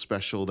 That's a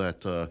special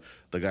that the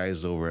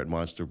guys over at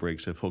Monster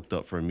Breaks have hooked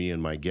up for me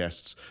and my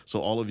guests.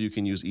 So all of you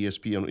can use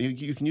ESPN.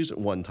 You can use it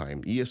one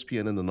time.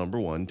 ESPN and the number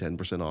 1,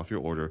 10% off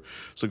your order.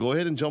 So go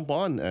ahead and jump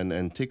on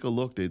and take a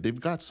look. They've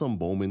got some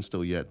Bowman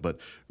still yet, but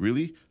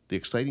really, the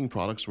exciting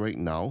products right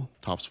now,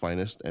 Topps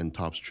Finest and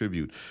Topps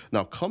Tribute.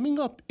 Now, coming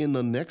up in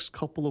the next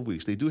couple of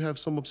weeks, they do have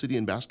some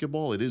Obsidian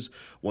basketball. It is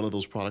one of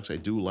those products I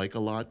do like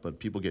a lot, but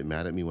people get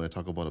mad at me when I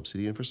talk about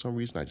Obsidian for some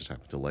reason. I just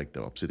happen to like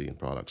the Obsidian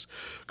products.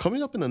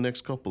 Coming up in the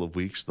next couple of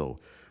weeks, though,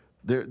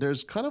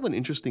 there's kind of an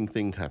interesting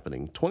thing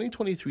happening.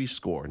 2023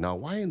 Score. Now,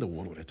 why in the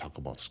world would I talk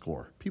about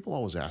Score? People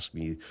always ask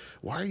me,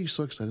 why are you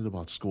so excited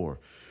about Score?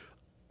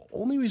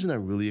 Only reason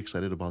I'm really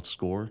excited about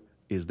Score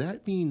is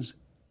that means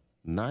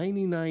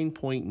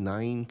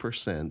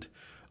 99.9%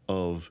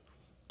 of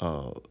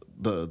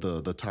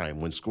the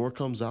time when Score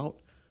comes out,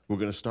 we're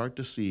going to start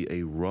to see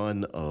a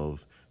run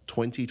of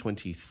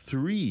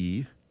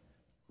 2023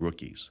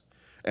 rookies.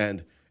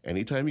 And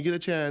anytime you get a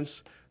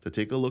chance to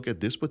take a look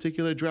at this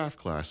particular draft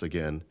class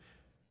again,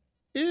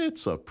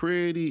 it's a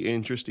pretty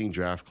interesting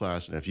draft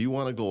class. And if you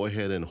want to go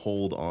ahead and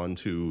hold on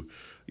to,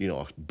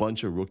 a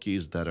bunch of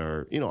rookies that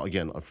are,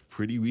 again, a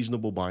pretty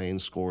reasonable buy-in.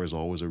 Score is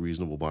always a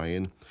reasonable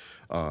buy-in.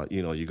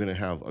 You're going to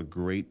have a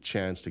great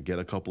chance to get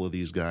a couple of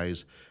these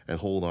guys and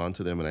hold on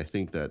to them. And I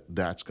think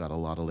that's got a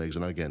lot of legs.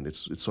 And again,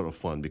 it's sort of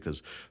fun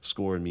because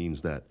Score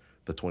means that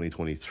the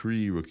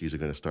 2023 rookies are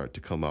going to start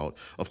to come out.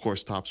 Of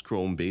course, Topps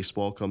Chrome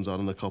Baseball comes out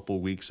in a couple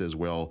weeks as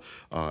well,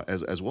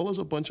 as well as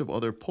a bunch of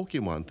other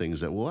Pokemon things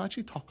that we'll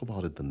actually talk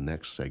about in the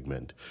next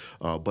segment.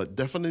 But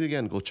definitely,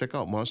 again, go check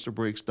out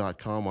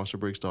monsterbreaks.com,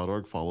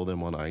 monsterbreaks.org. Follow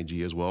them on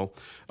IG as well.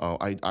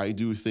 I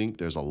do think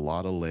there's a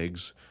lot of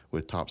legs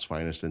with Topps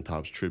Finest and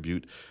Topps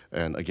Tribute.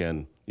 And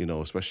again,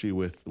 especially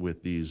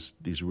with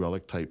these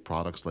relic type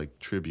products like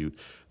Tribute,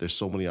 there's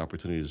so many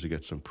opportunities to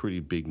get some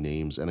pretty big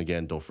names. And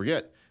again, don't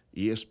forget,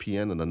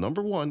 ESPN and the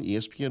number 1,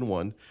 ESPN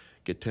 1,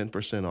 get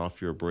 10%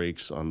 off your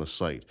brakes on the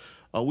site.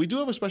 We do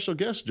have a special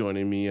guest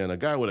joining me, and a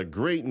guy with a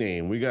great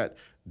name. We got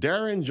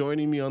Daren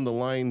joining me on the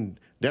line.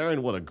 Daren,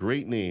 what a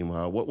great name.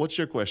 What's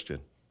your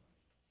question?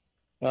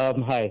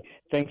 Hi.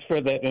 Thanks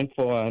for the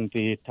info on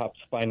the Topps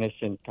Finest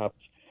and Topps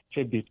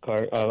Tribute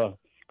card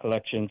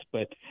collections.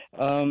 But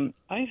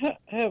I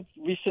have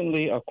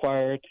recently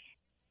acquired,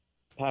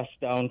 passed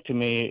down to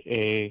me,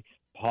 a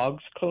Pogs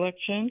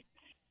collection,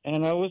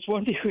 and I was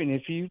wondering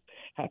if you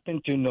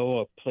happen to know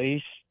a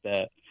place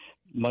that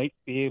might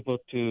be able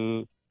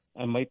to,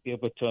 I might be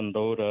able to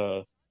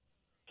unload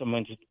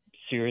someone's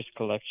serious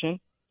collection.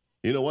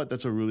 You know what?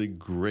 That's a really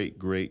great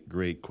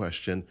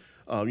question.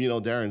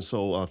 Daren,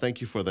 so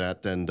thank you for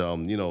that. And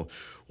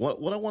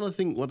what I want to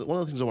think, one of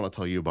the things I want to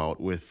tell you about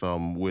with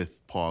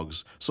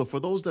Pogs. So for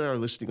those that are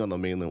listening on the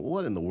mainland,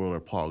 what in the world are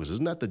Pogs?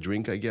 Isn't that the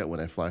drink I get when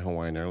I fly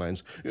Hawaiian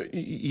Airlines?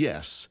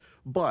 Yes,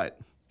 but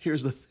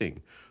here's the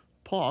thing: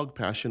 Pog,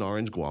 Passion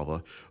Orange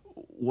Guava,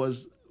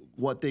 was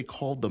what they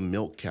called the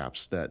milk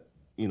caps that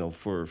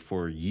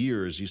for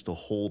years used to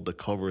hold the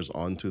covers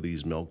onto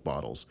these milk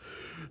bottles.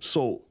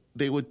 So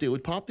they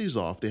would pop these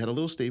off. They had a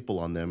little staple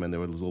on them, and there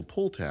was a little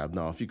pull tab.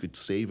 Now, if you could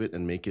save it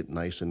and make it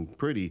nice and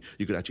pretty,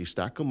 you could actually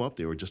stack them up.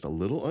 They were just a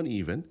little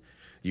uneven.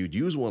 You'd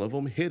use one of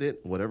them, hit it,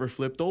 whatever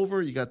flipped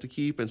over, you got to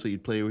keep, and so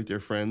you'd play with your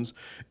friends.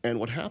 And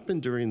what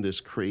happened during this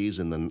craze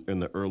in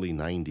the early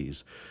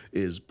 90s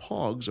is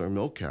Pogs, or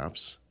milk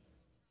caps,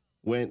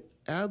 went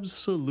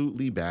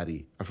absolutely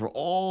batty. For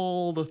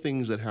all the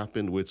things that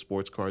happened with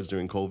sports cards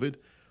during COVID,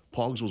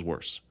 Pogs was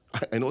worse.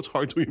 I know it's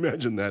hard to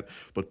imagine that,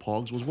 but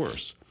Pogs was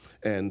worse.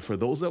 And for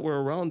those that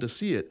were around to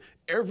see it,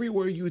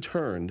 everywhere you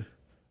turned,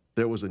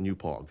 there was a new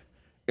Pog.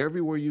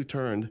 Everywhere you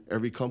turned,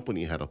 every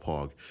company had a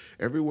Pog.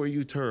 Everywhere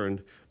you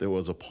turned, there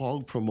was a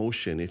Pog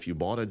promotion. If you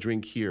bought a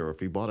drink here, or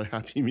if you bought a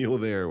Happy Meal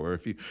there, or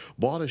if you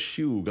bought a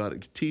shoe, got a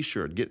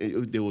T-shirt,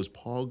 there was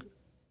Pog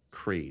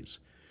craze.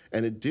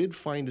 And it did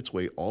find its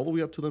way all the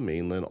way up to the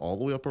mainland, all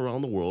the way up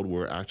around the world,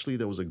 where actually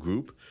there was a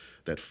group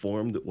that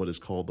formed what is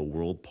called the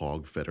World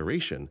Pog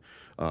Federation.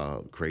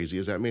 Crazy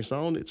as that may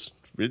sound, it's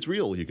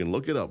real. You can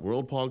look it up,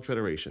 World Pog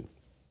Federation.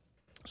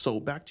 So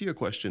back to your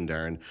question,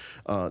 Daren.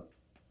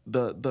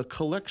 The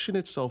collection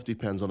itself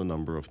depends on a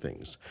number of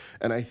things.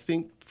 And I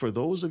think for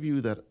those of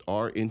you that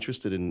are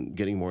interested in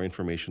getting more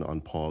information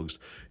on Pogs,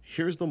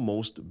 here's the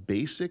most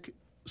basic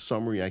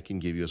summary I can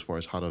give you as far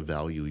as how to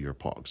value your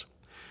Pogs.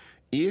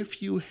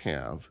 If you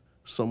have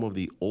some of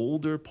the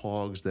older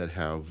Pogs that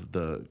have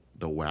the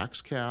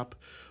wax cap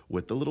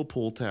with the little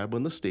pull tab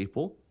and the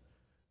staple,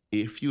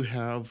 if you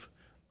have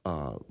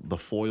the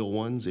foil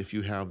ones, if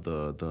you have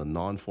the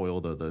non-foil,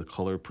 the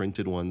color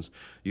printed ones,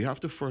 you have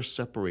to first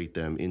separate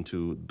them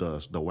into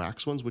the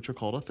wax ones, which are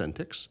called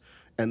authentics,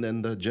 and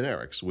then the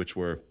generics, which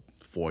were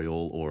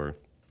foil or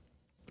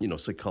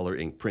color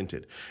ink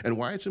printed. And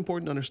why it's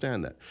important to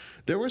understand that.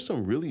 There were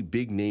some really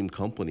big name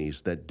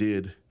companies that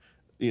did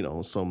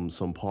some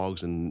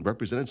Pogs and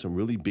represented some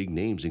really big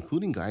names,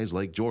 including guys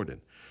like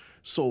Jordan.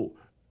 So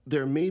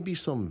there may be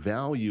some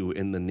value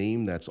in the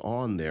name that's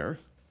on there,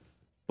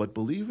 but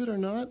believe it or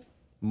not,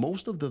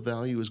 most of the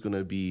value is going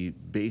to be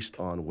based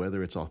on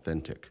whether it's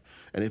authentic.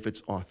 And if it's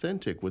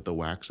authentic with the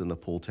wax and the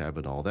pull tab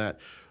and all that,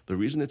 the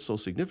reason it's so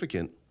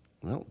significant,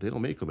 well, they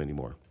don't make them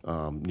anymore.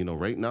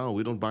 Right now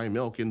we don't buy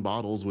milk in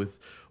bottles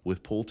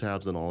with pull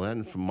tabs and all that.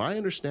 And from my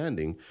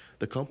understanding,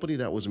 the company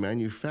that was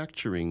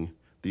manufacturing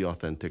the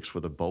authentics for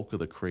the bulk of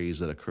the craze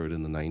that occurred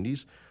in the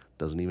 90s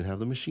doesn't even have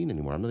the machine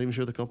anymore. I'm not even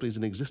sure the company's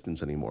in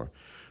existence anymore.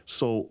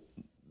 So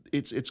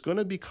it's going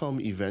to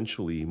become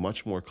eventually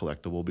much more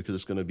collectible because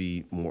it's going to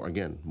be more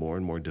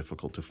and more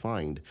difficult to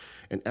find.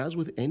 And as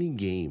with any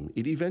game,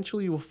 it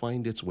eventually will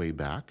find its way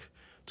back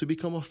to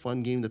become a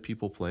fun game that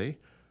people play,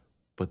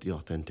 but the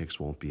authentics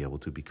won't be able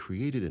to be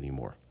created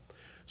anymore.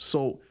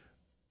 So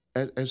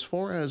as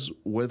far as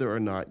whether or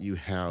not you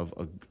have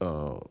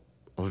a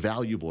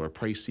valuable or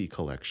pricey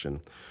collection,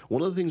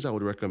 one of the things I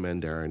would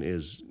recommend, Daren,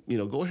 is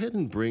go ahead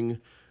and bring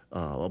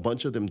a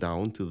bunch of them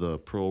down to the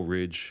Pearl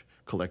Ridge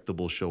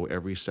Collectible show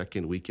every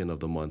second weekend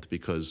of the month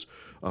because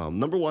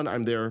number one,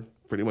 I'm there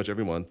pretty much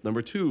every month.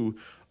 Number two,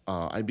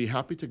 I'd be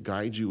happy to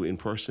guide you in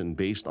person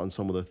based on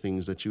some of the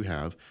things that you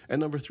have. And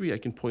number three, I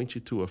can point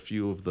you to a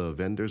few of the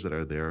vendors that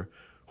are there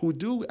who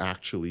do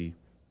actually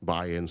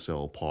buy and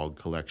sell Pog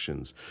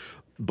collections.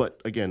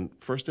 But again,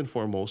 first and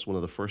foremost, one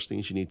of the first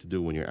things you need to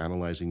do when you're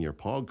analyzing your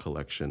Pog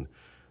collection,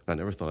 I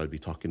never thought I'd be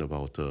talking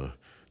about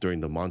during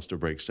the Monster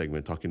Break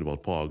segment, talking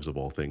about Pogs of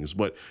all things.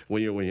 But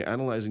when you're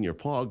analyzing your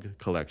Pog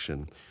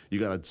collection, you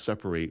got to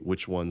separate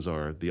which ones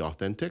are the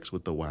authentics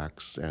with the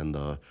wax and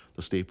the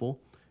staple,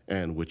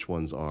 and which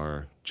ones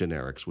are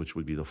generics, which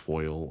would be the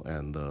foil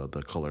and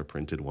the color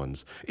printed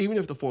ones. Even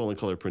if the foil and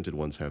color printed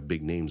ones have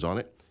big names on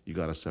it, you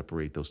got to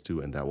separate those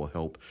two, and that will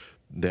help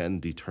then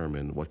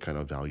determine what kind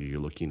of value you're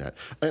looking at.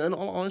 And in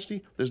all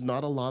honesty, there's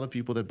not a lot of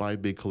people that buy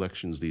big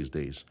collections these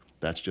days.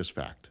 That's just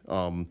fact.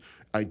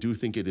 I do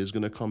think it is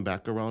going to come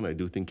back around. I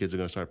do think kids are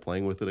going to start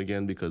playing with it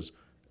again because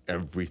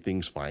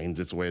everything finds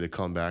its way to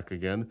come back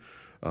again.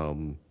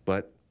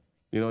 But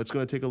it's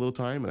going to take a little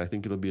time, and I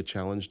think it'll be a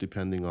challenge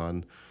depending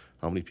on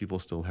how many people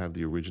still have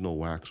the original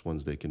wax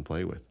ones they can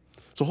play with.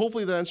 So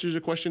hopefully that answers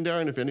your question,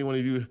 Daren. If any one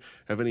of you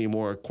have any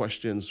more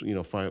questions,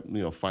 find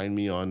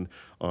me on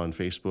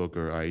Facebook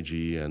or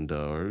IG, and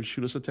or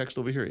shoot us a text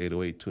over here,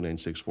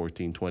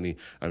 808-296-1420.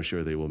 I'm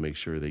sure they will make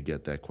sure they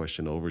get that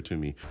question over to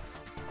me.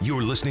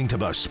 You're listening to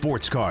the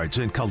Sports Cards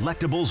and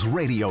Collectibles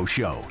radio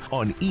show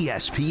on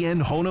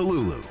ESPN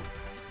Honolulu.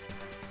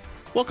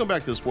 Welcome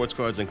back to the Sports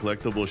Cards and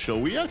Collectibles show.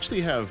 We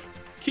actually have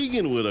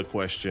Keegan with a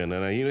question,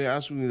 and he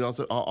asked me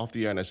also off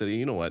the air, and I said,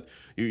 you know what,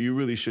 you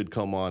really should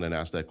come on and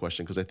ask that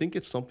question because I think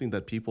it's something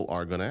that people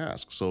are going to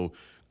ask. So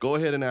go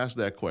ahead and ask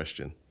that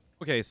question.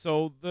 Okay,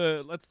 so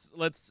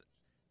let's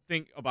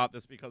think about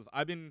this because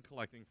I've been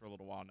collecting for a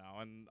little while now,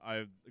 and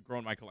I've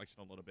grown my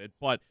collection a little bit.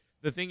 But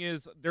the thing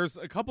is, there's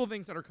a couple of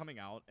things that are coming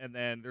out, and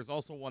then there's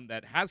also one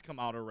that has come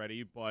out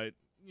already, but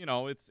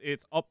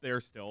it's up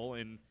there still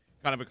in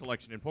kind of a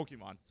collection in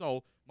Pokemon.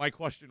 So my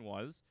question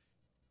was,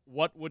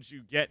 what would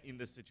you get in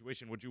this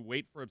situation? Would you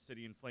wait for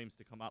Obsidian Flames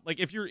to come out? Like,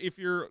 if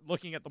you're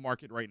looking at the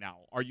market right now,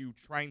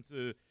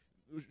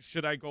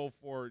 should I go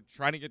for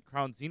trying to get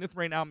Crown Zenith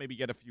right now, maybe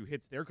get a few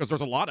hits there? Because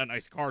there's a lot of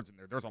nice cards in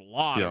there. There's a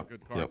lot of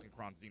good cards in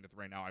Crown Zenith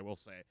right now, I will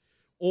say.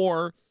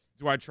 Or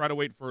do I try to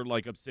wait for,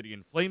 like,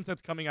 Obsidian Flames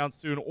that's coming out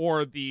soon,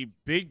 or the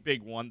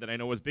big one that I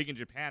know is big in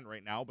Japan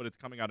right now, but it's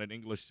coming out in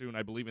English soon,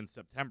 I believe in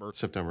September,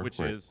 which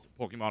is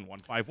Pokemon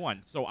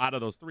 151. So out of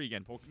those three,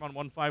 again, Pokemon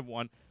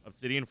 151,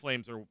 Obsidian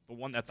Flames are the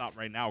one that's out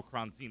right now,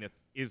 Crown Zenith.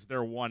 Is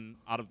there one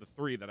out of the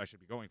three that I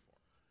should be going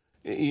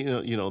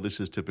for? This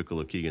is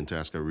typical of Keegan to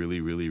ask a really,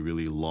 really,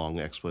 really long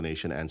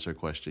explanation answer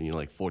question,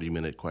 like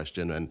 40-minute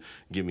question, and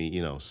give me,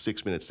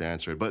 6 minutes to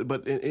answer it.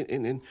 But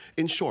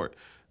in short,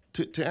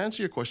 to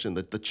answer your question,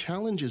 the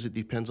challenge is it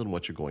depends on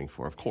what you're going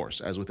for, of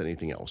course, as with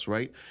anything else,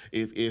 right?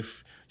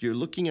 If you're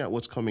looking at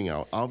what's coming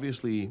out,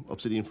 obviously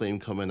Obsidian Flame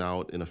coming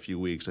out in a few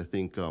weeks, I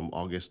think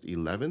August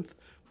 11th.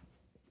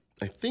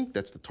 I think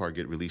that's the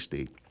target release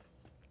date.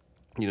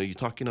 You're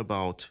talking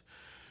about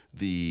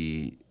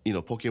the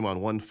Pokemon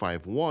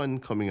 151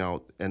 coming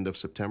out end of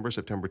September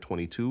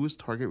 22 is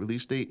target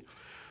release date.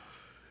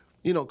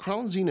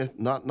 Crown Zenith,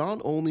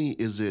 not only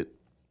is it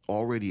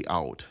already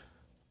out,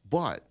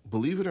 but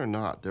believe it or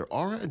not, there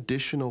are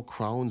additional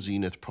Crown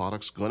Zenith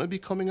products going to be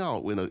coming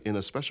out in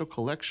a special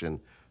collection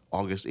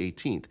August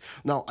 18th.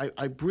 Now,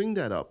 I bring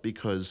that up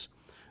because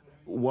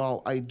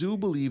while I do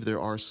believe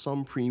there are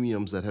some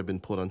premiums that have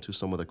been put onto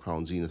some of the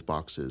Crown Zenith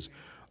boxes,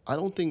 I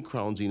don't think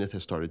Crown Zenith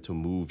has started to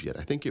move yet.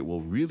 I think it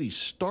will really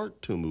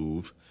start to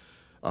move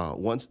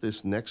once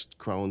this next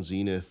Crown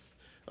Zenith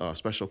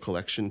special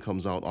collection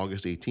comes out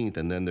August 18th,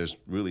 and then there's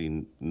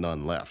really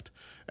none left.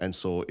 And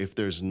so if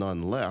there's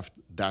none left,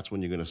 that's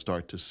when you're going to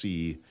start to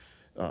see,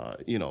 a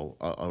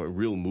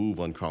real move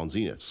on Crown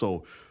Zenith.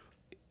 So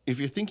if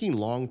you're thinking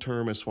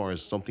long-term as far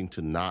as something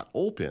to not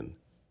open,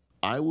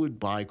 I would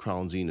buy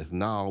Crown Zenith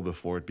now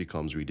before it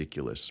becomes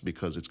ridiculous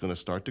because it's going to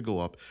start to go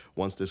up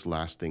once this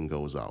last thing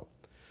goes out.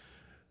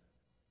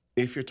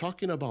 If you're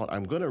talking about,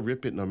 I'm going to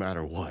rip it no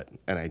matter what,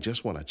 and I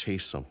just want to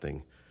chase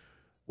something,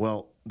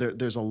 well,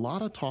 there's a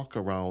lot of talk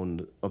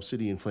around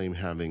Obsidian Flame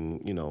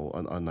having,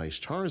 a nice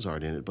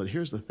Charizard in it. But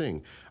here's the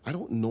thing. I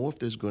don't know if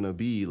there's going to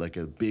be like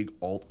a big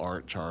alt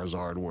art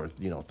Charizard worth,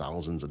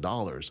 thousands of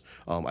dollars.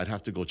 I'd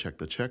have to go check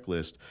the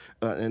checklist.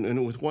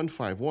 And with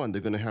 151,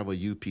 they're going to have a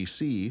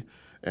UPC,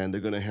 and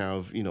they're going to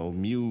have,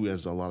 Mew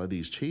as a lot of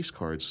these chase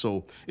cards.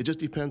 So it just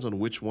depends on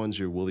which ones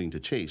you're willing to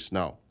chase.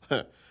 Now,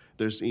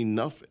 there's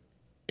enough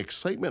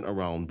excitement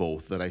around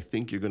both that I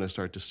think you're going to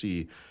start to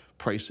see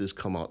prices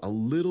come out a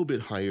little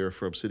bit higher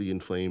for Obsidian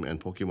Flame and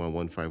Pokemon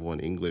 151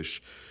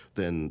 English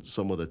than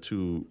some of the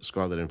two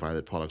Scarlet and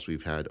Violet products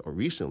we've had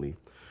recently.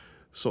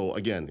 So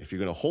again, if you're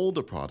going to hold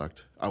the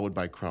product, I would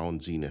buy Crown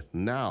Zenith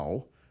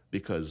now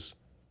because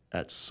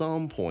at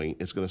some point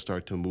it's going to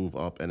start to move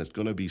up and it's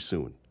going to be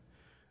soon.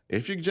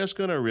 If you're just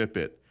going to rip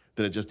it,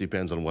 then it just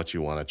depends on what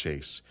you want to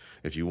chase.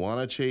 If you want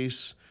to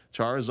chase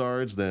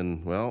Charizards,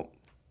 then, well,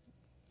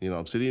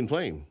 Obsidian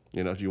Flame.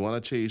 If you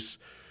want to chase,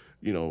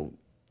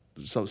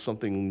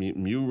 something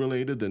Mew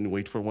related, then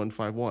wait for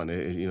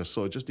 151.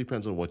 So it just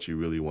depends on what you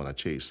really want to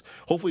chase.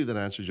 Hopefully that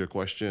answers your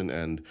question,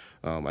 and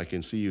I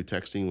can see you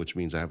texting, which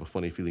means I have a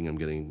funny feeling I'm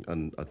getting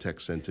a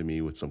text sent to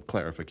me with some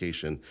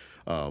clarification.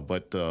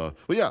 But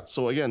yeah.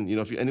 So again,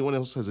 if anyone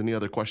else has any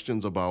other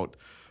questions about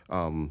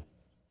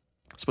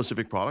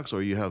specific products,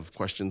 or you have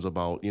questions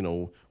about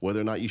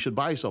whether or not you should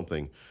buy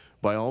something,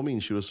 by all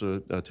means, shoot us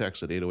a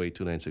text at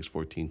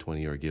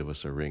 808-296-1420 or give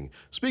us a ring.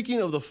 Speaking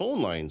of the phone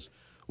lines,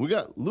 we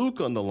got Luke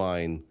on the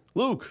line.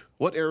 Luke,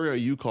 what area are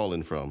you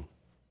calling from?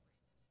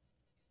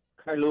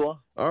 Kailua.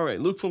 All right,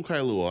 Luke from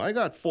Kailua. I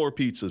got 4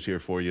 pizzas here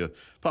for you.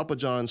 Papa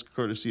John's,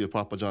 courtesy of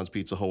Papa John's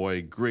Pizza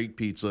Hawaii. Great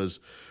pizzas.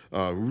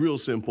 Real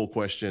simple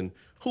question.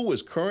 Who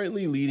is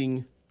currently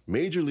leading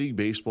Major League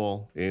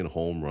Baseball in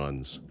home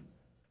runs?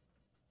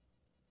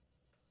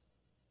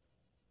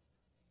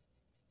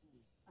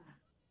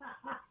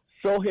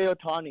 Shohei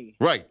Ohtani.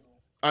 Right.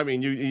 I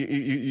mean,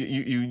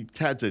 you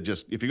had to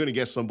just, if you're going to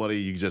guess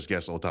somebody, you just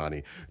guess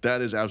Ohtani.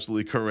 That is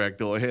absolutely correct.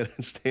 Go ahead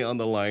and stay on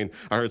the line.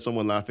 I heard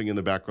someone laughing in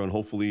the background.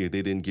 Hopefully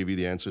they didn't give you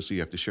the answer, so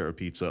you have to share a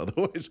pizza.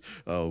 Otherwise,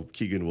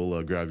 Keegan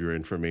will grab your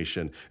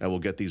information and we'll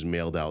get these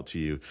mailed out to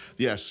you.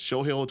 Yes,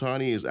 Shohei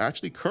Ohtani is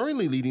actually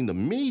currently leading the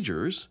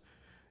majors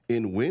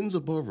in wins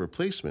above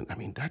replacement. I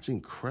mean, that's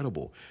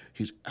incredible.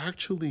 He's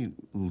actually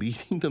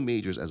leading the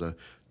majors as a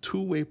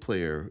two-way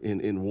player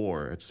in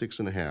WAR at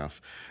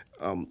 6.5.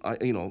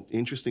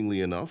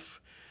 Interestingly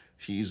enough,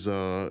 he's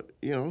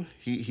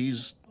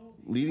he's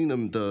leading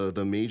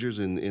the majors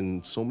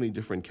in so many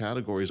different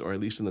categories, or at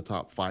least in the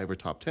top 5 or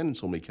top 10 in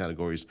so many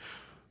categories.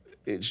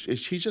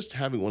 He's just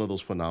having one of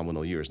those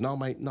phenomenal years. Now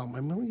my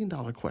 $1 million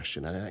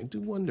question, and I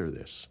do wonder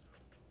this: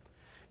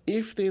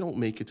 if they don't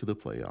make it to the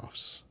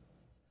playoffs,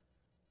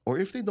 or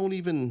if they don't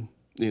even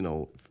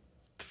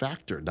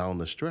factor down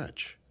the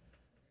stretch,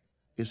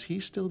 is he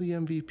still the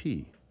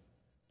MVP?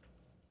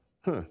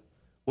 Huh?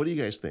 What do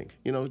you guys think?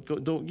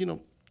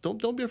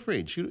 Don't be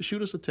afraid.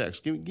 Shoot us a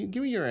text. Give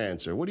me your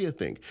answer. What do you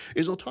think?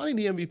 Is Ohtani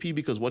the MVP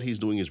because what he's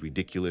doing is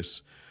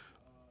ridiculous,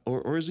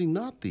 or is he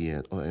not the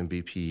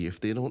MVP if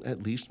they don't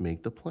at least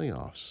make the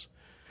playoffs?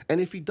 And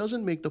if he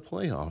doesn't make the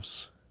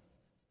playoffs,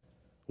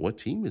 what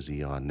team is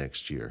he on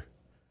next year?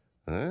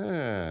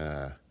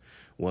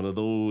 One of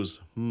those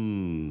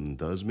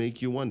does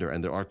make you wonder.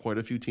 And there are quite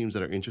a few teams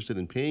that are interested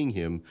in paying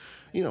him,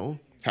 $500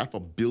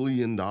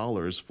 million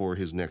for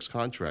his next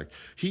contract.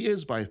 He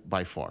is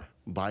by far,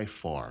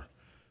 the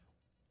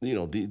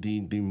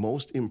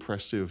most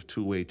impressive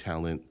two-way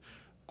talent,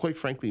 quite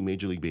frankly,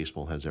 Major League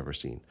Baseball has ever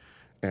seen.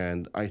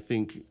 And I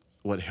think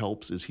what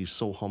helps is he's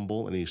so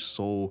humble and he's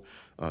so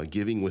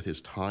giving with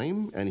his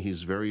time, and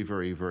he's very,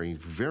 very, very,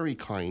 very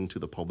kind to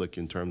the public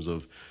in terms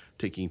of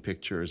taking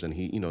pictures. And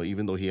he,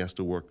 even though he has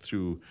to work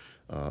through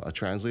a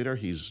translator,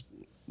 he's,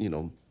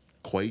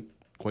 quite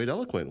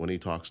eloquent when he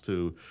talks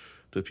to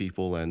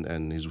people,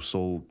 and he's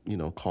so,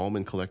 calm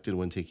and collected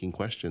when taking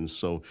questions.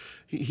 So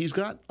he's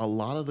got a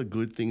lot of the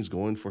good things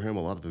going for him,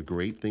 a lot of the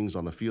great things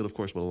on the field, of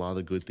course, but a lot of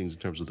the good things in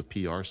terms of the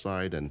PR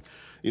side. And,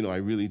 I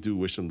really do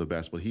wish him the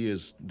best, but he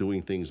is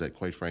doing things that,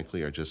 quite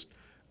frankly, are just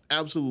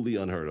absolutely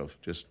unheard of,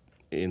 just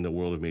in the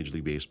world of Major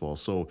League Baseball.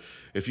 So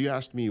if you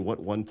asked me what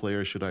one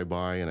player should I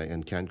buy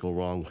and can't go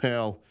wrong,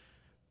 well,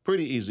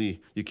 pretty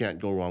easy. You can't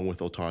go wrong with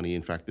Ohtani.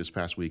 In fact, this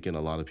past weekend,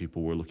 a lot of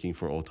people were looking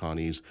for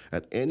Ohtanis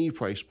at any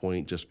price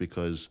point just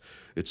because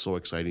it's so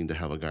exciting to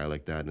have a guy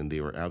like that. And they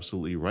were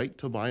absolutely right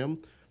to buy him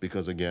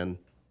because, again,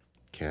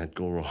 can't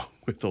go wrong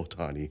with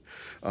Ohtani.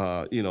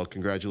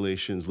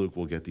 Congratulations, Luke.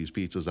 We'll get these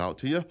pizzas out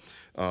to you.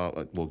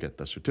 We'll get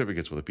the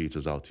certificates for the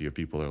pizzas out to you.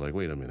 People are like,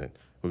 wait a minute.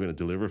 We're going to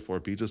deliver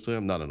 4 pizzas to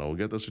him? No. We'll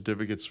get the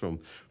certificates from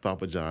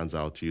Papa John's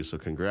out to you. So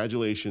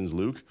congratulations,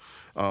 Luke.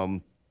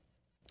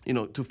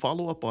 To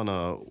follow up on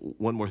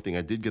one more thing,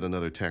 I did get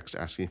another text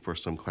asking for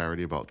some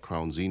clarity about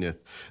Crown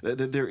Zenith.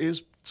 There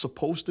is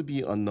supposed to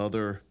be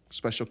another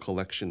special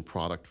collection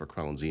product for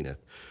Crown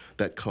Zenith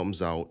that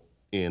comes out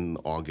in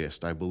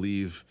August, I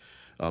believe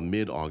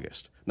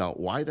mid-August. Now,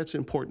 why that's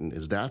important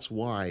is that's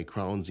why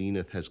Crown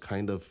Zenith has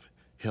kind of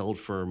held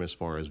firm as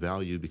far as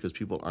value, because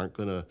people aren't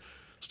going to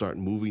start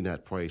moving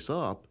that price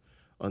up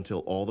until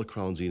all the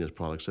Crown Zenith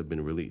products have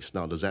been released.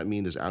 Now, does that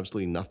mean there's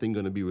absolutely nothing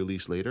going to be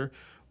released later?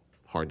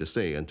 Hard to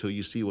say. Until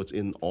you see what's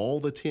in all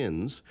the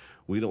tins,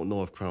 we don't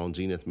know if Crown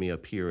Zenith may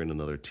appear in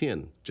another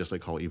tin, just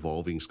like how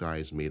Evolving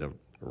Skies made a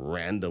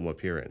random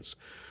appearance.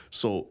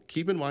 So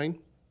keep in mind,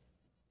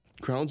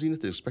 Crown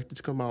Zenith is expected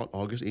to come out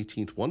August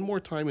 18th, one more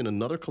time in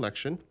another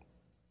collection.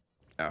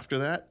 After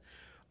that,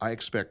 I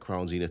expect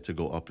Crown Zenith to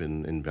go up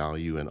in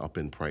value and up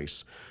in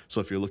price. So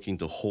if you're looking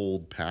to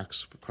hold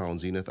packs for Crown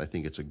Zenith, I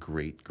think it's a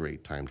great,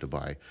 great time to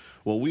buy.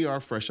 Well, we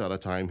are fresh out of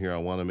time here. I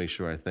want to make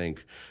sure I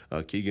thank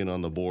Keegan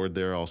on the board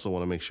there. I also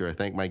want to make sure I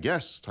thank my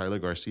guest, Tyler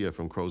Garcia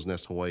from Crow's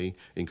Nest, Hawaii,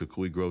 in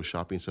Kukui Grove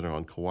Shopping Center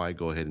on Kauai.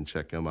 Go ahead and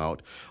check him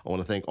out. I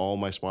want to thank all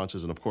my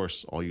sponsors and, of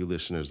course, all you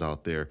listeners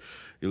out there.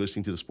 You're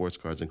listening to the Sports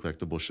Cards and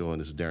Collectibles Show, and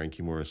this is Daren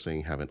Kimura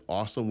saying have an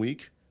awesome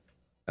week.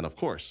 And, of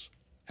course,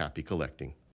 happy collecting.